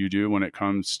views as you do when it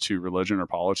comes to religion or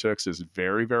politics is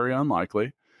very, very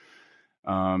unlikely.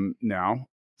 Now,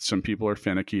 some people are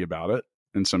finicky about it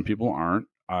and some people aren't.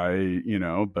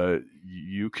 But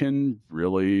you can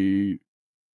really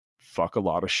fuck a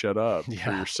lot of shit up for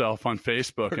yourself on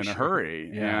Facebook in a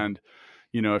hurry. Yeah. And,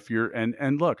 if you're,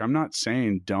 and look, I'm not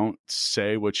saying don't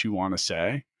say what you want to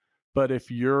say. But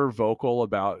if you're vocal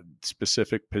about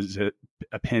specific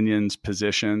opinions,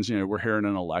 positions, we're here in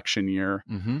an election year,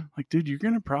 like, dude, you're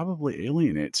going to probably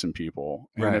alienate some people.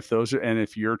 And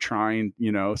if you're trying,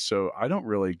 so I don't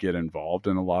really get involved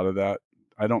in a lot of that.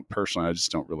 I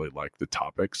just don't really like the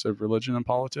topics of religion and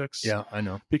politics. Yeah, I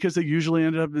know. Because they usually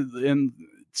end up in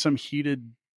some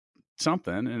heated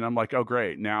something. And I'm like, oh,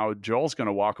 great. Now Joel's going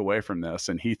to walk away from this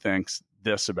and he thinks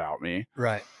this about me.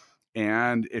 Right.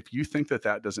 And if you think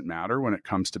that doesn't matter when it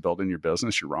comes to building your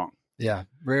business, you're wrong. Yeah.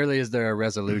 Rarely is there a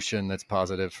resolution that's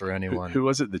positive for anyone. Who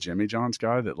was it? The Jimmy John's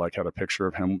guy that like had a picture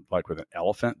of him like with an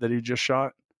elephant that he just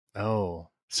shot. Oh,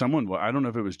 Someone, I don't know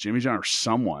if it was Jimmy John or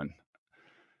someone.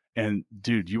 And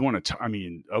dude, you want to, I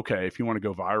mean, okay, if you want to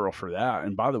go viral for that.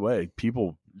 And by the way,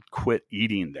 people quit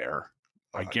eating there.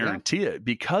 I guarantee it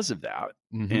because of that.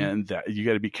 Mm-hmm. And that you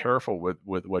got to be careful with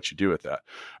what you do with that.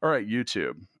 All right.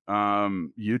 YouTube.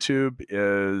 YouTube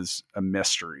is a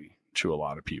mystery to a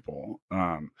lot of people.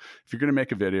 If you're going to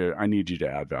make a video, I need you to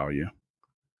add value.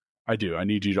 I do. I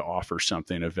need you to offer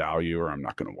something of value or I'm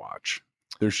not going to watch.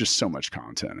 There's just so much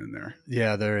content in there.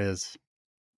 Yeah, there is.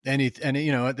 And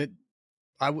you know, that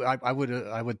I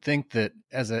would think that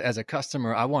as a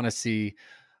customer, I want to see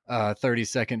a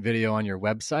 30-second video on your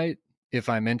website. If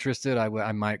I'm interested,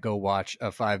 I might go watch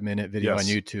a 5-minute video on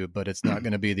YouTube, but it's not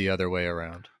going to be the other way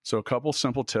around. So a couple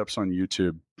simple tips on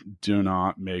YouTube. Do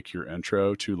not make your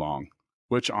intro too long,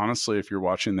 which honestly, if you're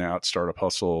watching the Startup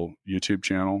Hustle YouTube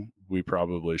channel, we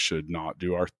probably should not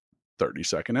do our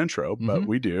 30-second intro, but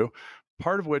we do.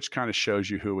 Part of which kind of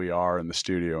shows you who we are in the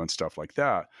studio and stuff like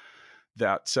that.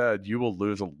 That said, you will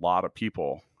lose a lot of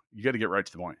people. You got to get right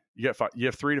to the point. You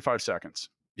have 3 to 5 seconds.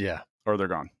 Yeah. Or they're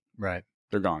gone. Right.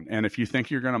 They're gone. And if you think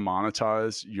you're going to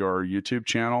monetize your YouTube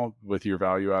channel with your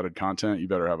value added content, you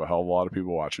better have a hell of a lot of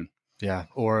people watching. Yeah.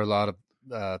 Or a lot of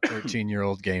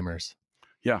 13-year-old gamers.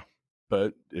 Yeah.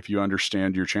 But if you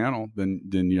understand your channel, then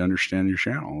you understand your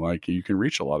channel. Like you can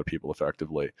reach a lot of people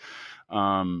effectively.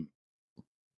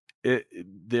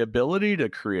 The ability to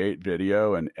create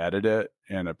video and edit it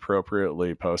and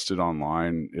appropriately post it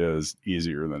online is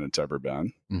easier than it's ever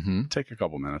been. Take a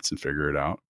couple minutes and figure it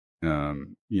out.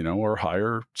 Or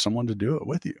hire someone to do it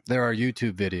with you. There are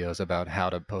YouTube videos about how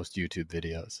to post YouTube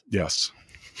videos. Yes.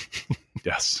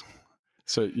 Yes.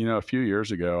 So, a few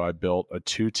years ago, I built a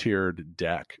 2-tiered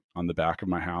deck on the back of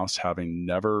my house, having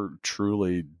never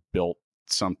truly built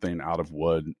something out of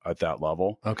wood at that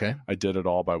level. Okay. I did it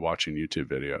all by watching YouTube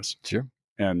videos. Sure.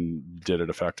 And did it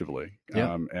effectively.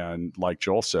 Yeah. And like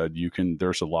Joel said,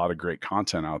 there's a lot of great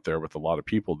content out there with a lot of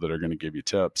people that are going to give you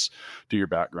tips. Do your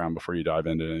background before you dive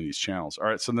into any of these channels. All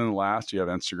right. So then last, you have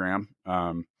Instagram.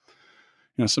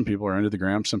 Some people are into the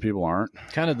gram, some people aren't.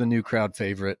 Kind of the new crowd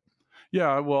favorite.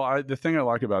 Yeah. Well, the thing I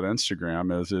like about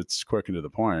Instagram is it's quick and to the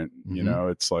point.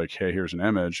 It's like, hey, here's an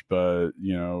image, but,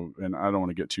 and I don't want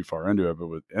to get too far into it, but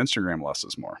with Instagram, less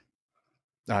is more.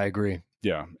 I agree.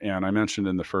 Yeah. And I mentioned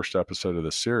in the first episode of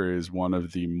the series, one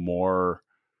of the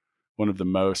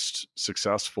most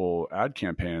successful ad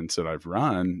campaigns that I've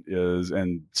run is,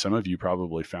 and some of you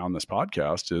probably found this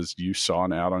podcast, is you saw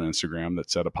an ad on Instagram that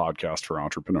said a podcast for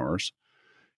entrepreneurs.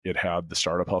 It had the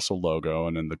Startup Hustle logo,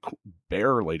 and then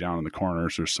barely down in the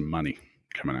corners, there's some money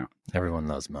coming out. Everyone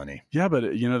loves money. Yeah. But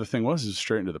the thing is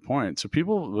straight into the point. So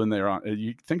people, when they're on,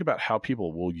 you think about how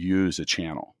people will use a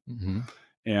channel.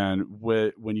 And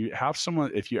when you have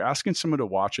someone, if you're asking someone to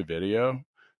watch a video,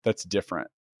 that's different.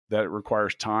 That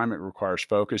requires time. It requires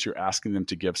focus. You're asking them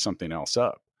to give something else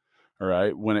up. All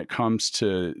right. When it comes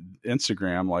to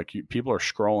Instagram, people are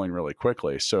scrolling really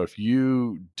quickly. So if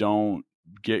you don't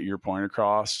get your point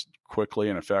across quickly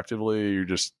and effectively,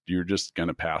 you're just going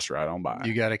to pass right on by.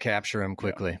 You got to capture them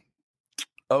quickly.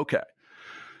 Yeah. Okay.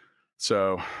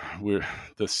 So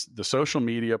the social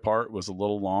media part was a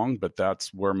little long, but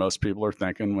that's where most people are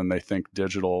thinking when they think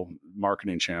digital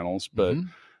marketing channels. But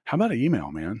how about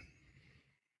email, man?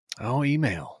 Oh,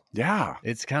 email. Yeah.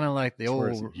 It's kind of like the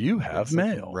old, you have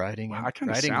mail. Writing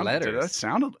letters. That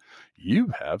sounded,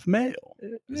 you have mail.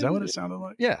 Is that what it sounded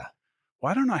like? Yeah.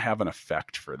 Why don't I have an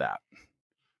effect for that?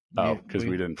 Oh, because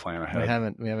we didn't plan ahead.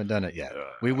 We haven't done it yet.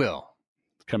 We will.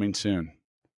 Coming soon.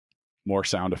 More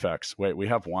sound effects. Wait, we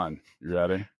have one. You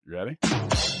ready?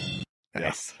 Nice.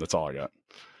 Yeah, that's all I got.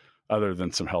 Other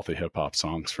than some healthy hip hop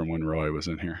songs from when Roy was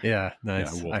in here. Yeah,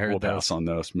 nice. Yeah, we'll pass on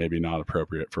those. Maybe not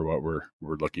appropriate for what we're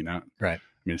looking at. Right.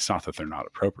 I mean, it's not that they're not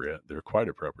appropriate. They're quite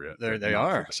appropriate. They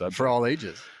are for all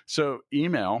ages. So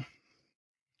email.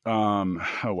 Oh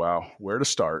wow, where to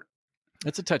start?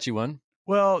 It's a touchy one.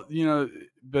 Well,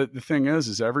 but the thing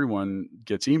is everyone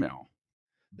gets email.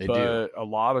 They do. A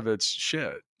lot of it's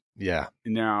shit. Yeah.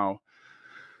 Now,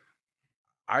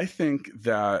 I think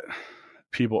that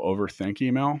people overthink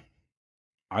email.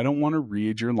 I don't want to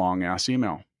read your long ass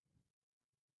email.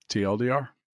 TLDR.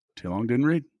 Too long, didn't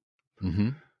read.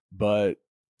 But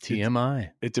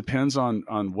TMI. It depends on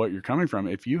what you're coming from.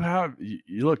 If you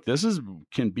look,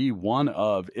 can be one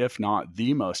of, if not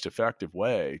the most effective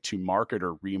way to market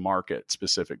or remarket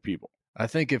specific people. I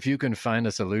think if you can find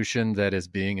a solution that is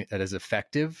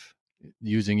effective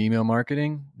using email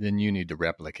marketing, then you need to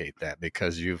replicate that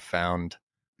because you've found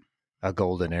a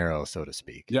golden arrow, so to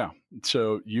speak. Yeah.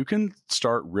 So you can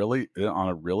start really on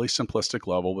a really simplistic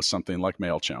level with something like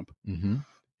MailChimp Mm-hmm.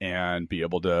 and be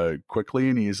able to quickly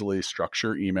and easily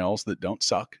structure emails that don't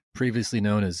suck. Previously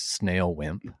known as Snail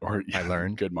Wimp, Or I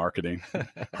learned. good marketing,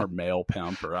 or Mail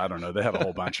Pimp, or I don't know. They have a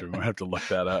whole bunch of them. I have to look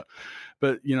that up.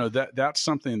 But that's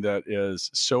something that is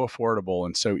so affordable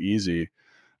and so easy.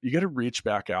 You got to reach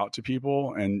back out to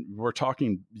people, and we're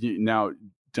talking now.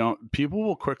 People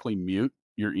will quickly mute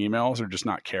your emails or just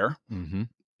not care Mm-hmm.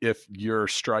 if you're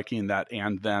striking that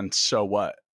and then so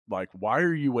what? Like, why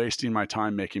are you wasting my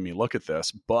time making me look at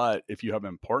this? But if you have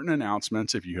important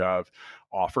announcements, if you have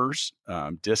offers,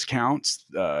 discounts,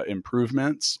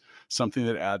 improvements, something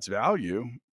that adds value,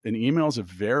 an email is a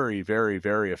very, very,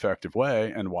 very effective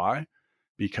way. And why?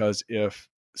 Because if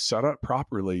set up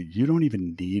properly, you don't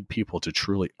even need people to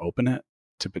truly open it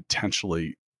to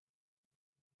potentially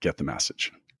get the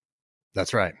message.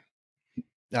 That's right.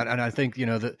 And I think,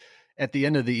 that at the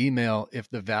end of the email, if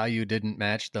the value didn't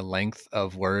match the length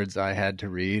of words I had to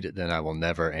read, then I will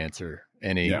never answer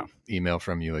any email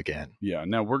from you again. Yeah.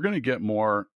 Now we're going to get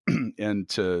more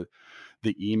into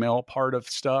the email part of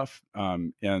stuff.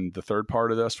 And the third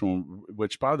part of this,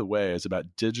 which by the way, is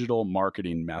about digital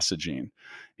marketing messaging.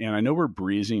 And I know we're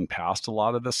breezing past a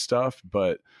lot of this stuff,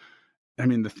 but I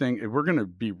mean, we're going to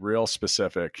be real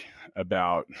specific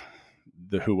about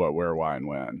the who, what, where, why, and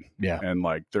when. Yeah. And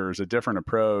like, there's a different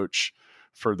approach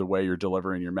for the way you're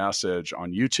delivering your message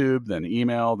on YouTube than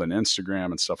email, than Instagram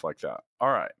and stuff like that.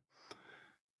 All right.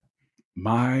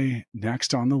 My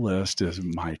next on the list is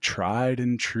my tried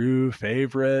and true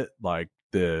favorite, like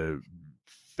the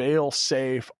fail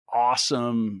safe,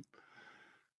 awesome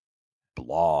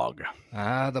blog.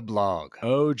 The blog.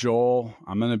 Oh, Joel,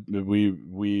 we're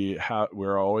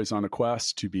always on a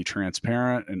quest to be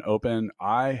transparent and open.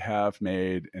 I have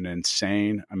made an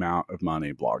insane amount of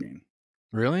money blogging.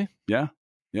 Really? Yeah.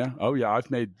 Yeah. Oh yeah. I've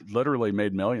literally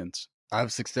made millions.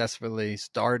 I've successfully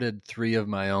started 3 of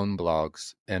my own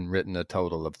blogs and written a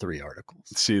total of 3 articles.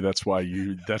 See, that's why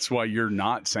you're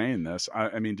not saying this.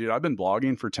 I mean, dude, I've been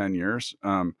blogging for 10 years.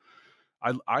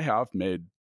 I have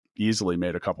easily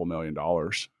made a couple $1 million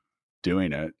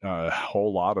doing it, a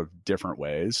whole lot of different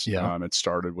ways. Yeah. It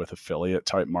started with affiliate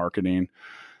type marketing.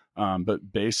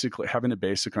 But basically having a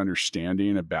basic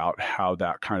understanding about how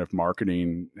that kind of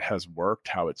marketing has worked,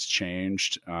 how it's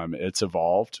changed, it's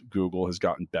evolved. Google has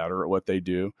gotten better at what they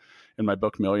do. In my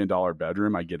book, $1 Million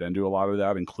Bedroom, I get into a lot of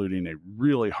that, including a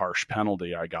really harsh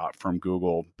penalty I got from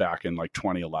Google back in like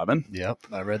 2011. Yep.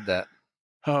 I read that.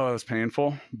 Oh, it was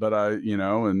painful, but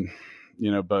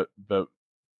but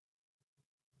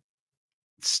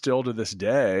still to this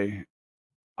day,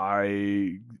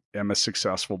 I am a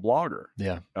successful blogger.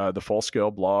 Yeah. The Full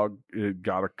Scale blog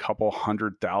got a couple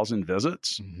 100,000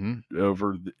 visits in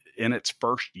its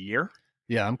first year.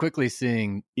 Yeah. I'm quickly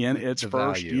seeing in its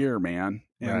first year, man.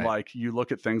 And right. Like you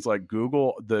look at things like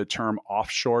Google, the term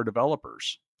offshore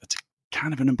developers, that's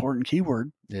kind of an important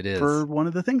keyword. It is for one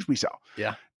of the things we sell.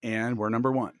 Yeah. And we're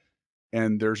number 1.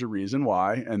 And there's a reason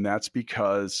why. And that's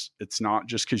because it's not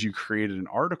just because you created an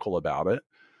article about it.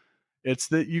 It's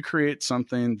that you create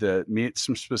something that meets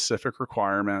some specific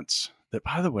requirements that,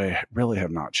 by the way, really have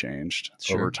not changed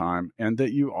over time, and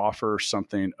that you offer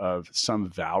something of some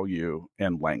value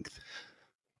and length.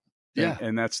 Yeah.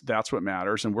 And that's what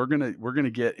matters. And we're going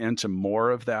to get into more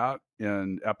of that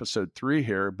in episode 3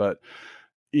 here. But,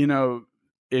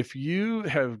 if you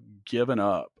have given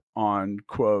up on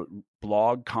quote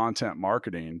blog content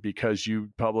marketing because you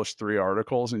published 3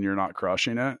 articles and you're not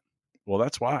crushing it, well,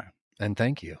 that's why. And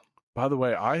thank you. By the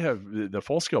way, I have the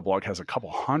Full Scale blog has a couple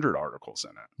 100 articles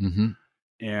in it.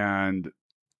 Mm-hmm. And,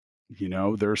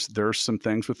 there's some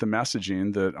things with the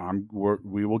messaging that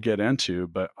we will get into,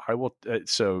 but I will.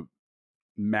 So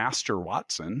Master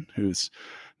Watson, who's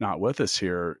not with us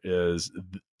here, is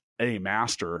a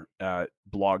master at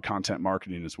blog content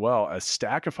marketing as well. As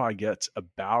Stackify gets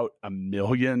about 1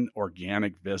 million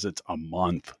organic visits a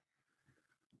month.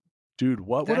 Dude,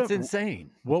 that's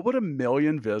insane. What would 1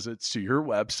 million visits to your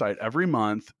website every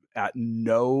month at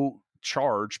no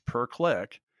charge per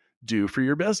click do for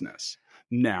your business?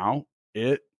 Now,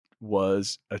 it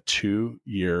was a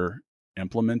 2-year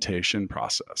implementation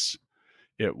process.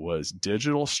 It was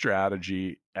digital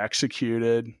strategy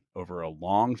executed over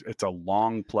it's a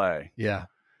long play. Yeah.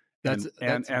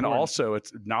 And also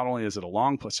it's not only is it a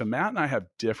long play. So Matt and I have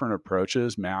different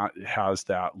approaches. Matt has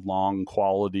that long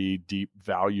quality, deep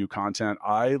value content.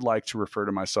 I like to refer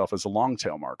to myself as a long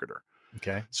tail marketer.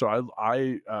 Okay. So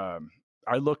I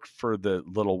look for the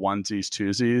little onesies,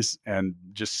 twosies and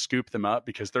just scoop them up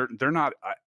because they're not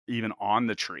even on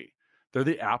the tree. They're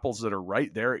the apples that are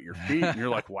right there at your feet. And you're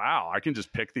like, wow, I can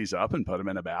just pick these up and put them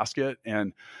in a basket.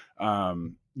 And,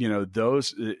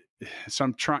 so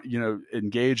I'm trying,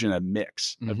 engage in a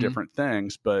mix of different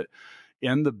things. But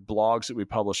in the blogs that we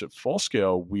publish at Full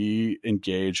Scale, we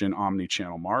engage in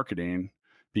omni-channel marketing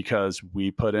because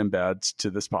we put embeds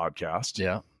to this podcast.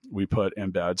 Yeah. We put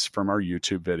embeds from our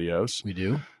YouTube videos. We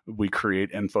do. We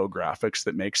create infographics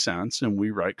that make sense, and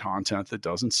we write content that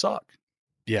doesn't suck.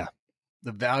 Yeah.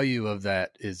 The value of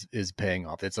that is paying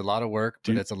off. It's a lot of work,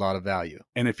 but it's a lot of value.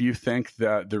 And if you think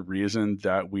that the reason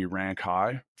that we rank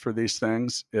high for these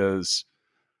things is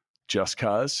just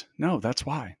cause, no, that's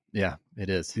why. Yeah, it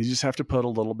is. You just have to put a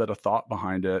little bit of thought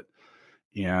behind it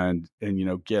and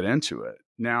get into it.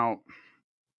 Now,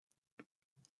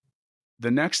 the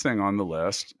next thing on the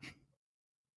list,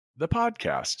 the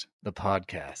podcast. The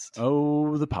podcast.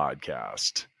 Oh, the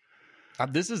podcast.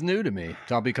 This is new to me.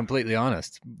 I'll be completely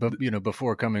honest. But,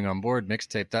 before coming on board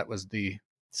Mixtape, that was the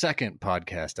second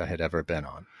podcast I had ever been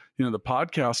on. The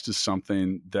podcast is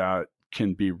something that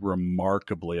can be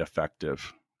remarkably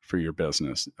effective for your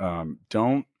business.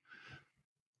 Don't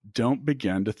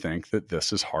begin to think that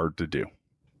this is hard to do.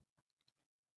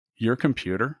 Your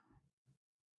computer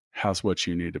has what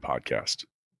you need to podcast.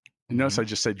 Notice I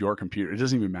just said your computer. It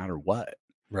doesn't even matter what.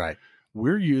 Right.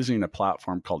 We're using a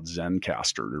platform called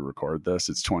Zencaster to record this.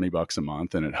 It's $20 a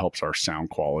month, and it helps our sound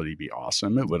quality be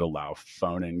awesome. It would allow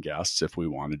phone-in guests if we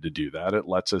wanted to do that. It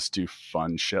lets us do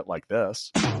fun shit like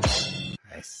this.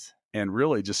 Nice. And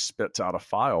really just spits out a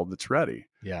file that's ready.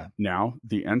 Yeah. Now,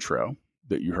 the intro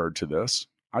that you heard to this,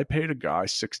 I paid a guy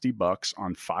 $60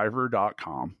 on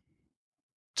Fiverr.com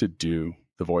to do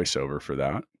the voiceover for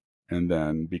that. And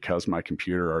then because my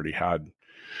computer already had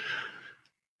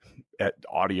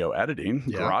audio editing,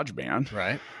 GarageBand,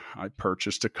 right, I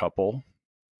purchased a couple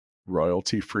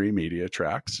royalty-free media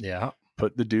tracks,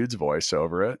 put the dude's voice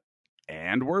over it,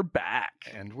 and we're back.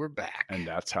 And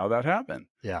that's how that happened.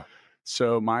 Yeah.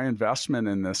 So my investment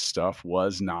in this stuff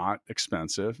was not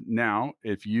expensive. Now,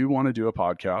 if you want to do a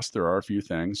podcast, there are a few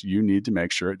things. You need to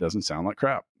make sure it doesn't sound like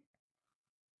crap.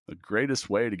 The greatest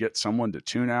way to get someone to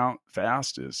tune out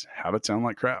fast is have it sound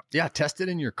like crap. Yeah. Test it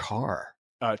in your car.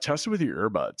 Test it with your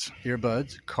earbuds.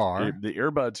 Car. The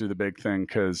earbuds are the big thing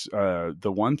because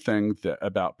the one thing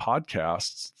about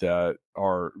podcasts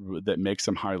that makes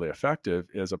them highly effective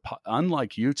is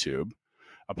unlike YouTube,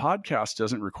 a podcast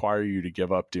doesn't require you to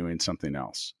give up doing something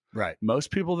else. Right.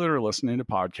 Most people that are listening to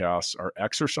podcasts are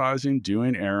exercising,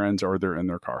 doing errands, or they're in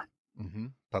their car. Mm-hmm.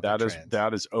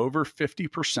 That is over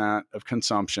 50% of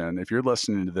consumption. If you're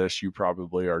listening to this, you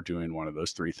probably are doing one of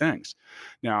those three things.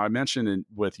 Now, I mentioned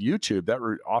with YouTube that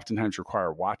oftentimes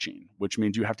require watching, which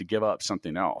means you have to give up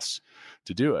something else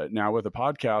to do it. Now, with a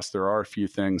podcast, there are a few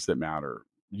things that matter.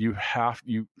 You have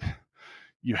to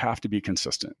be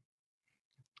consistent.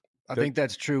 I think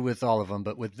that's true with all of them,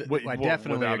 but I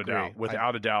definitely agree.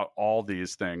 Without a doubt, all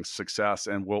these things, success,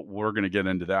 and we're going to get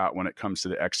into that when it comes to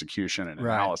the execution and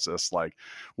analysis, like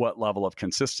what level of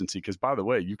consistency. Because by the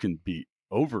way, you can be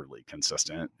overly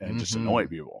consistent and just annoy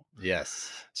people. Yes.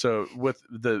 So with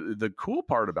the cool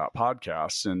part about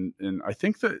podcasts, and I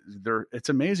think that it's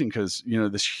amazing because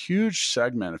this huge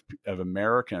segment of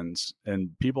Americans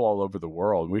and people all over the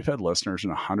world, we've had listeners in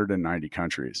 190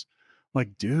 countries.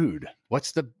 Like, dude,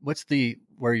 what's the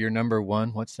where you're number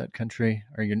one? What's that country?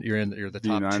 You're the top two?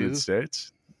 The United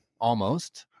States?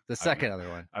 Almost. The second other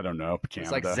one. I don't know.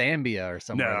 Canada. It's like Zambia or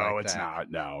something. No, like it's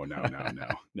that. not.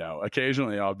 No.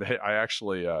 Occasionally I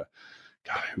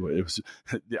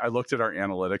looked at our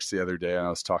analytics the other day and I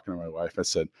was talking to my wife. I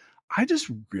said, I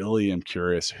just really am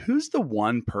curious. Who's the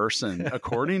one person,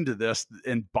 according to this,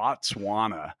 in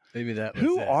Botswana? Maybe that was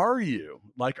Who it. are you?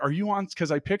 Like, are you on?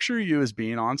 Because I picture you as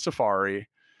being on safari,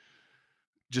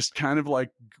 just kind of like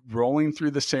rolling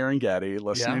through the Serengeti,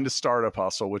 listening to Startup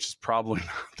Hustle, which is probably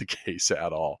not the case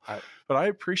at all. But I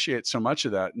appreciate so much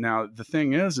of that. Now, the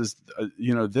thing is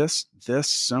this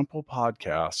simple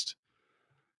podcast,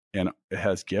 and it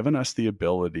has given us the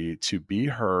ability to be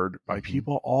heard by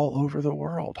people all over the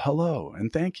world. Hello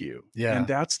and thank you. Yeah. And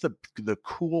that's the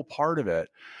cool part of it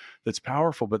that's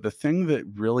powerful. But the thing that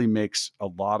really makes a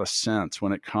lot of sense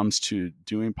when it comes to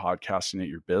doing podcasting at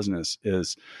your business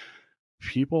is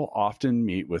people often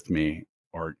meet with me,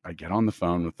 or I get on the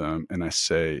phone with them and I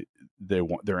say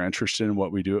they're interested in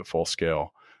what we do at Full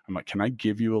Scale. I'm like, can I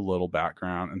give you a little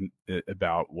background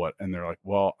about what? And they're like,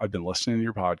 well, I've been listening to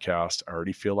your podcast. I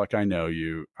already feel like I know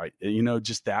you.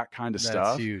 Just that kind of stuff.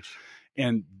 That's huge.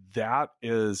 And that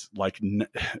is like,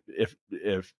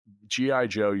 if G.I.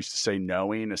 Joe used to say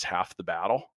knowing is half the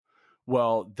battle.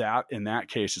 Well, in that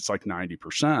case, it's like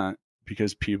 90%.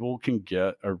 because people can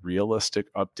get a realistic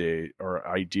update or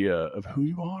idea of who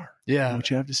you are, and what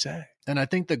you have to say. And I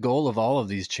think the goal of all of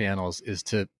these channels is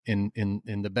to, in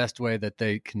the best way that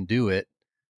they can do it,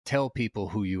 tell people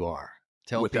who you are.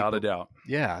 Without a doubt.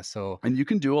 Yeah. So, and you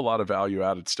can do a lot of value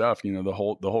added stuff. You know,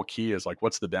 the whole key is like,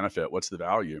 what's the benefit? What's the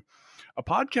value? A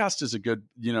podcast is a good,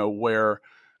 you know, where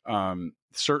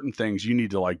certain things you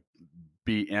need to like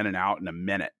be in and out in a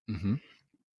minute. Mm-hmm.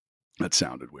 That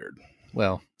sounded weird.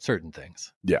 Well, certain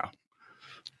things. Yeah.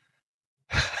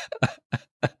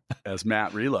 As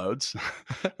Matt reloads,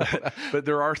 but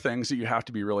there are things that you have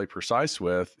to be really precise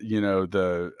with. You know,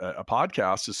 a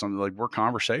podcast is something like, we're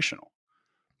conversational.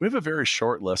 We have a very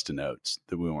short list of notes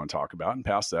that we want to talk about, and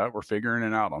past that, we're figuring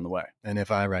it out on the way. And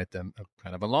if I write them,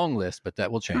 kind of a long list, but that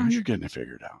will change. Oh, you're getting it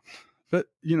figured out. But,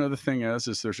 you know, the thing is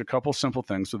there's a couple simple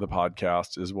things with the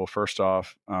podcast is, well, first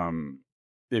off,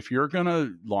 if you're going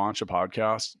to launch a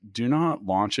podcast, do not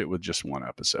launch it with just one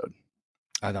episode.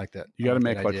 I like that. You got to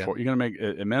make like four. You got to make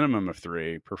a minimum of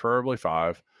 3, preferably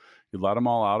 5. You let them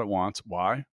all out at once.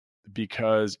 Why?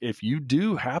 Because if you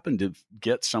do happen to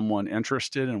get someone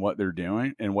interested in what they're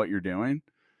doing and what you're doing,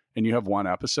 and you have one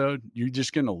episode, you're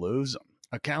just going to lose them.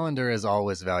 A calendar is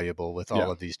always valuable with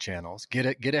all of these channels.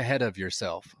 Get ahead of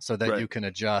yourself so that you can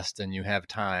adjust and you have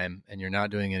time and you're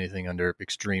not doing anything under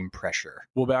extreme pressure.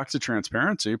 Well, back to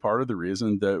transparency, part of the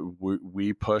reason that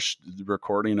we pushed the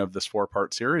recording of this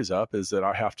 4-part series up is that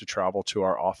I have to travel to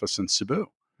our office in Cebu.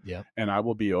 Yeah. And I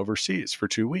will be overseas for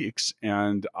 2 weeks.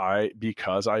 And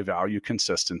because I value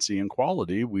consistency and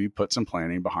quality, we put some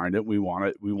planning behind it. We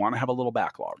want to have a little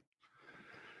backlog.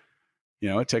 You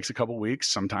know, it takes a couple weeks,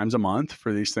 sometimes a month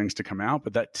for these things to come out,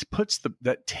 but that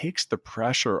takes the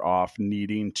pressure off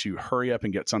needing to hurry up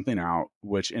and get something out,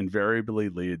 which invariably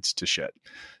leads to shit.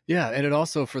 Yeah. And it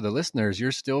also, for the listeners,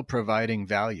 you're still providing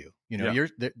value. You know,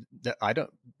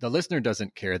 the listener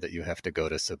doesn't care that you have to go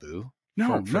to Cebu.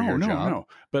 No.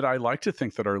 But I like to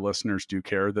think that our listeners do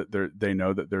care, that they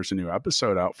know that there's a new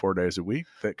episode out 4 days a week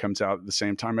that comes out at the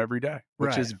same time every day,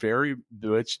 which is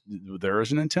which there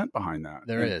is an intent behind that.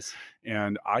 There is.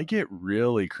 And I get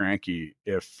really cranky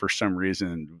if for some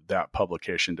reason that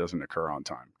publication doesn't occur on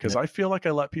time, because I feel like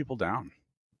I let people down.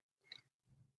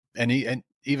 And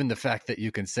even the fact that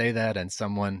you can say that and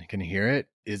someone can hear it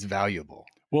is valuable.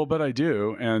 Well, but I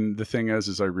do. And the thing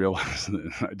is I realized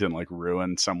that I didn't like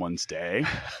ruin someone's day.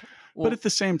 Well, but at the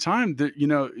same time, that, you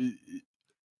know,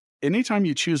 anytime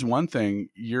you choose one thing,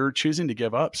 you're choosing to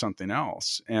give up something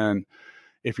else. And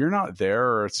if you're not there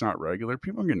or it's not regular,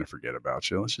 people are going to forget about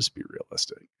you. Let's just be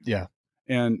realistic. Yeah.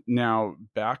 And now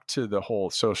back to the whole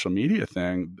social media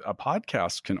thing, a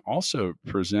podcast can also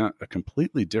present a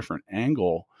completely different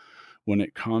angle when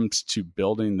it comes to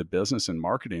building the business and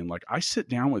marketing. Like, I sit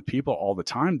down with people all the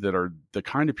time that are the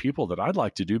kind of people that I'd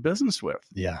like to do business with.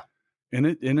 Yeah. And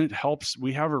it helps.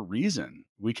 We have a reason.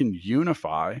 We can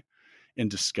unify in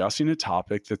discussing a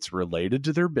topic that's related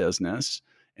to their business.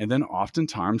 And then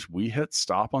oftentimes we hit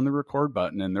stop on the record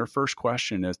button and their first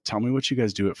question is, tell me what you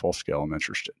guys do at Full Scale. I'm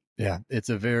interested. Yeah. It's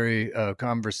a very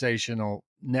conversational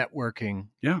networking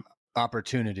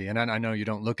opportunity. And I know you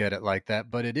don't look at it like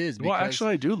that, but it is. Well,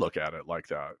 actually, I do look at it like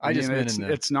that. I do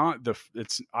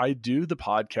the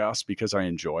podcast because I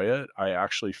enjoy it. I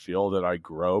actually feel that I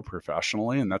grow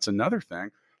professionally. And that's another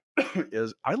thing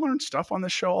is I learn stuff on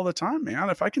this show all the time, man.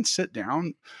 If I can sit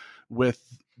down with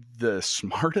the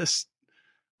smartest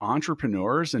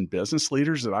entrepreneurs and business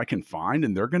leaders that I can find,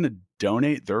 and they're going to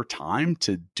donate their time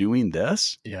to doing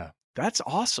this. Yeah. That's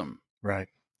awesome. Right.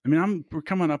 I mean, we're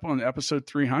coming up on episode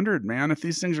 300, man. If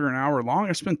these things are an hour long,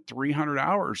 I spent 300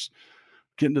 hours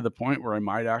getting to the point where I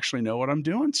might actually know what I'm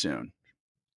doing soon.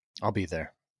 I'll be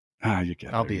there. You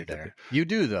get. I'll be there. You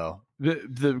do, though.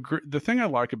 The thing I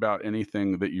like about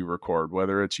anything that you record,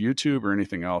 whether it's YouTube or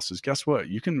anything else, is guess what?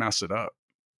 You can mess it up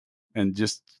and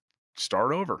just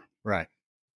start over. Right.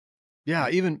 Yeah.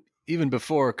 Even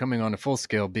before coming on a Full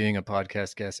Scale, being a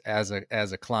podcast guest as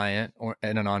a client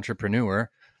and an entrepreneur,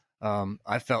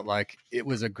 I felt like it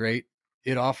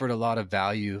offered a lot of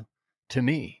value to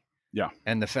me. Yeah.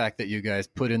 And the fact that you guys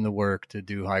put in the work to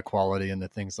do high quality and the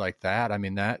things like that, I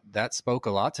mean, that spoke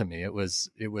a lot to me. It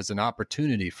was an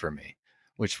opportunity for me,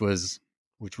 which was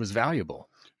valuable.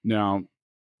 Now,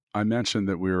 I mentioned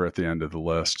that we were at the end of the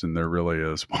list, and there really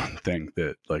is one thing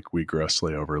that like we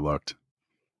grossly overlooked.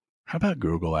 How about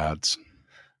Google Ads?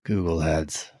 Google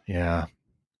Ads. Yeah.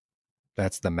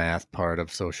 That's the math part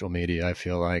of social media, I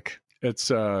feel like.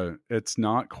 It's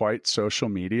not quite social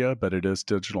media, but it is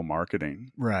digital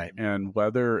marketing. Right. And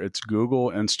whether it's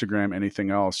Google, Instagram, anything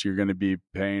else, you're going to be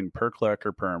paying per click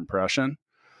or per impression.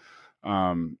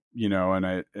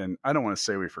 and I don't want to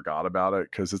say we forgot about it,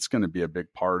 because it's going to be a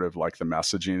big part of like the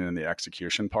messaging and the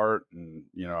execution part. And,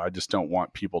 I just don't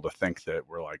want people to think that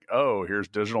we're like, oh, here's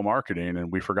digital marketing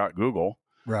and we forgot Google.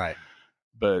 Right.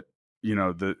 But,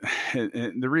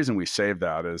 the reason we save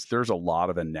that is there's a lot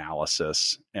of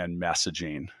analysis and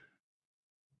messaging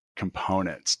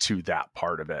components to that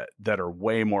part of it that are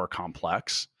way more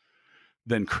complex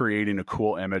than creating a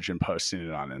cool image and posting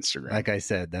it on Instagram. Like I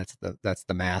said, that's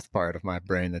the math part of my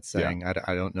brain that's saying,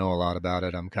 I don't know a lot about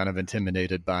it. I'm kind of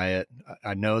intimidated by it.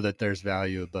 I know that there's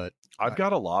value, but I've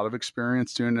got a lot of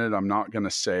experience doing it. I'm not going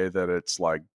to say that it's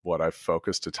like what I've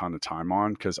focused a ton of time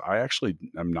on, because I actually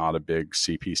am not a big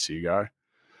CPC guy.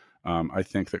 I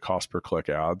think that cost per click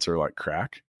ads are like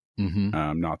crack.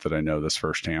 Mm-hmm. Not that I know this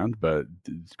firsthand, but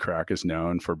crack is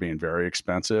known for being very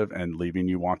expensive and leaving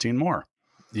you wanting more.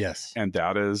 Yes. And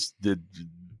that is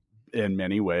in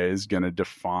many ways going to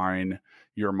define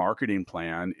your marketing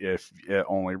plan if it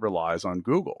only relies on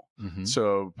Google. Mm-hmm.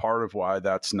 So part of why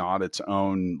that's not its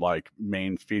own like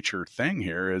main feature thing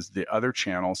here is the other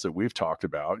channels that we've talked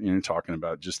about, talking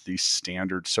about just these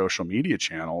standard social media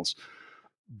channels.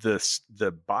 The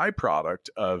byproduct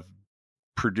of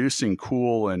producing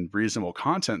cool and reasonable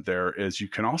content there is you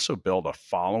can also build a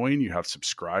following. You have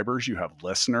subscribers, you have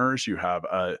listeners, you have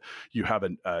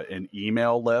an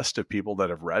email list of people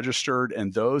that have registered,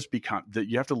 and those become that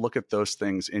you have to look at those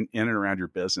things in and around your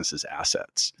business as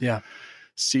assets. Yeah.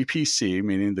 CPC,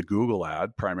 meaning the Google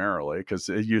ad primarily, because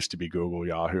it used to be Google,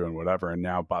 Yahoo, and whatever. And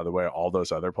now, by the way, all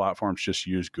those other platforms just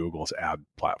use Google's ad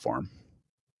platform.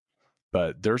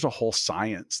 But there's a whole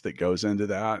science that goes into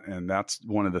that. And that's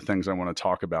one of the things I want to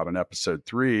talk about in episode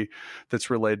 3 that's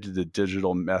related to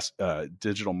digital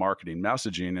marketing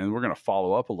messaging. And we're going to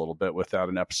follow up a little bit with that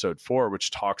in episode 4, which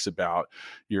talks about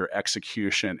your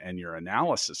execution and your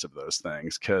analysis of those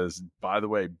things. Because, by the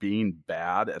way, being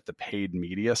bad at the paid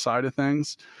media side of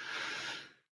things,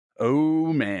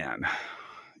 oh man,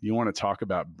 you want to talk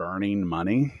about burning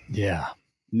money? Yeah.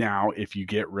 Now, if you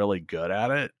get really good at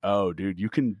it, oh, dude, you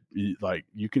can be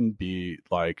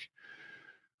like,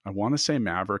 I want to say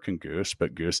Maverick and Goose,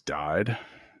 but Goose died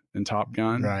in Top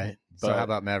Gun. Right. But, so how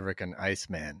about Maverick and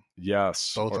Iceman?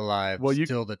 Yes. Both alive,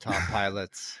 still the top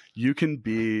pilots. You can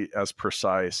be as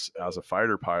precise as a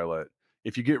fighter pilot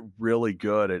if you get really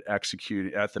good at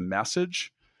executing at the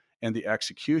message and the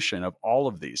execution of all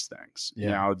of these things. Yeah.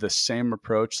 Now, the same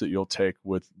approach that you'll take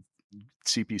with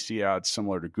CPC ads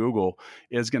similar to Google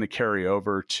is going to carry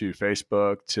over to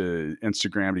Facebook, to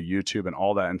Instagram, to YouTube, and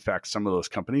all that. In fact, some of those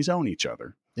companies own each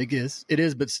other. It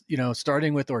is. But,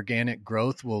 starting with organic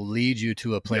growth will lead you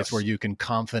to a place where you can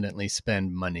confidently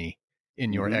spend money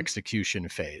in your execution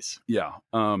phase. Yeah.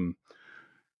 I'm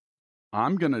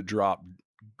going to drop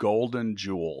golden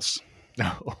jewels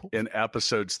in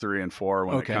episodes 3 and 4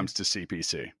 when it comes to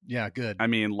CPC. Yeah, good. I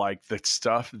mean, like the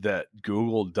stuff that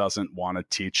Google doesn't want to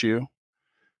teach you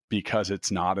because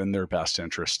it's not in their best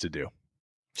interest to do.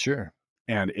 Sure.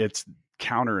 And it's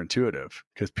counterintuitive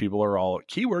because people are all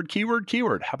keyword.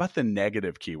 How about the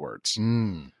negative keywords?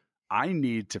 I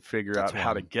need to figure out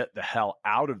how to get the hell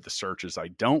out of the searches I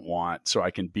don't want so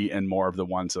I can be in more of the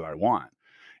ones that I want.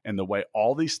 And the way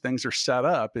all these things are set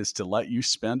up is to let you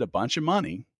spend a bunch of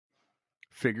money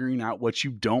figuring out what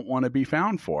you don't want to be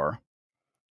found for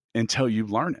until you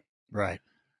learn it. Right.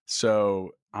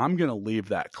 So I'm going to leave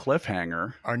that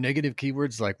cliffhanger. Are negative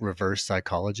keywords like reverse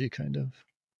psychology kind of?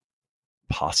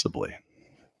 Possibly.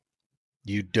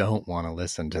 You don't want to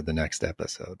listen to the next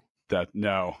episode.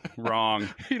 No, wrong.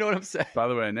 You know what I'm saying? By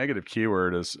the way, a negative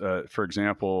keyword is, for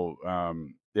example,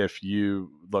 if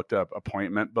you looked up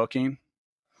appointment booking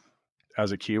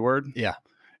as a keyword. Yeah.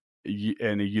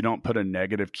 And you don't put a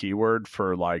negative keyword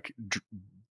for like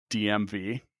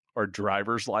DMV or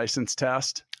driver's license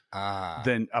test,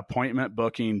 then appointment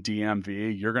booking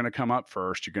DMV, you're going to come up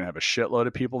first. You're going to have a shitload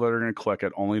of people that are going to click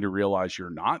it only to realize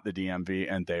you're not the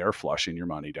DMV and they are flushing your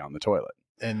money down the toilet.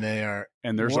 And they are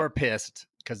more pissed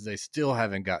because they still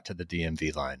haven't got to the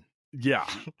DMV line. Yeah.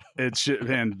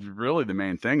 And really the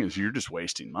main thing is you're just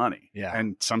wasting money. Yeah.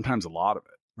 And sometimes a lot of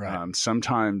it. Right.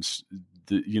 Sometimes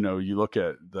you look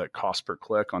at the cost per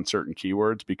click on certain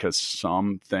keywords because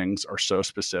some things are so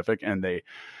specific and they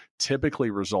typically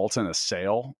result in a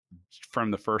sale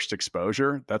from the first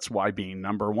exposure. That's why being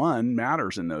number one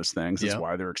matters in those things. That's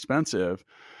why they're expensive.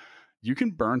 You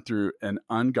can burn through an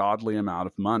ungodly amount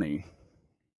of money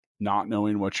not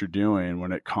knowing what you're doing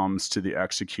when it comes to the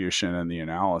execution and the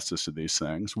analysis of these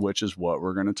things, which is what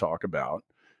we're going to talk about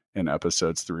in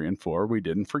episodes 3 and 4. We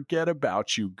didn't forget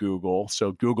about you, Google.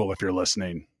 So Google, if you're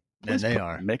listening, and they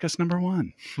are, make us number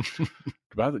one.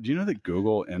 Do you know that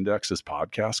Google indexes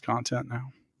podcast content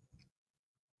now?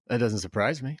 That doesn't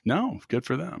surprise me. No, good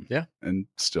for them. Yeah. And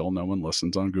still no one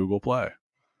listens on Google Play.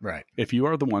 Right. If you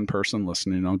are the one person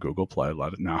listening on Google Play,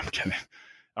 let it know. I'm kidding.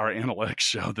 Our analytics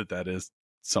show that is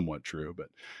somewhat true. But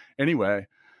anyway,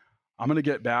 I'm going to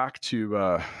get back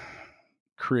to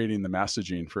creating the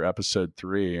messaging for episode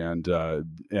 3 and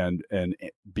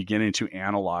beginning to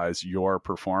analyze your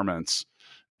performance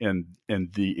in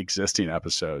the existing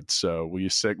episodes. So will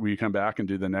you come back and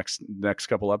do the next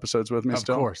couple episodes with me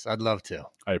still? Of course. I'd love to.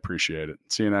 I appreciate it.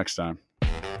 See you next time.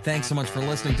 Thanks so much for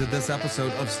listening to this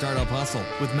episode of Startup Hustle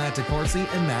with Matt DeCoursey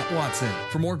and Matt Watson.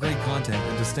 For more great content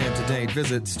and to stay up to date,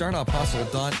 visit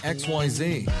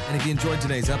startuphustle.xyz. And if you enjoyed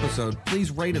today's episode,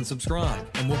 please rate and subscribe.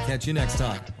 And we'll catch you next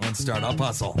time on Startup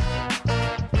Hustle.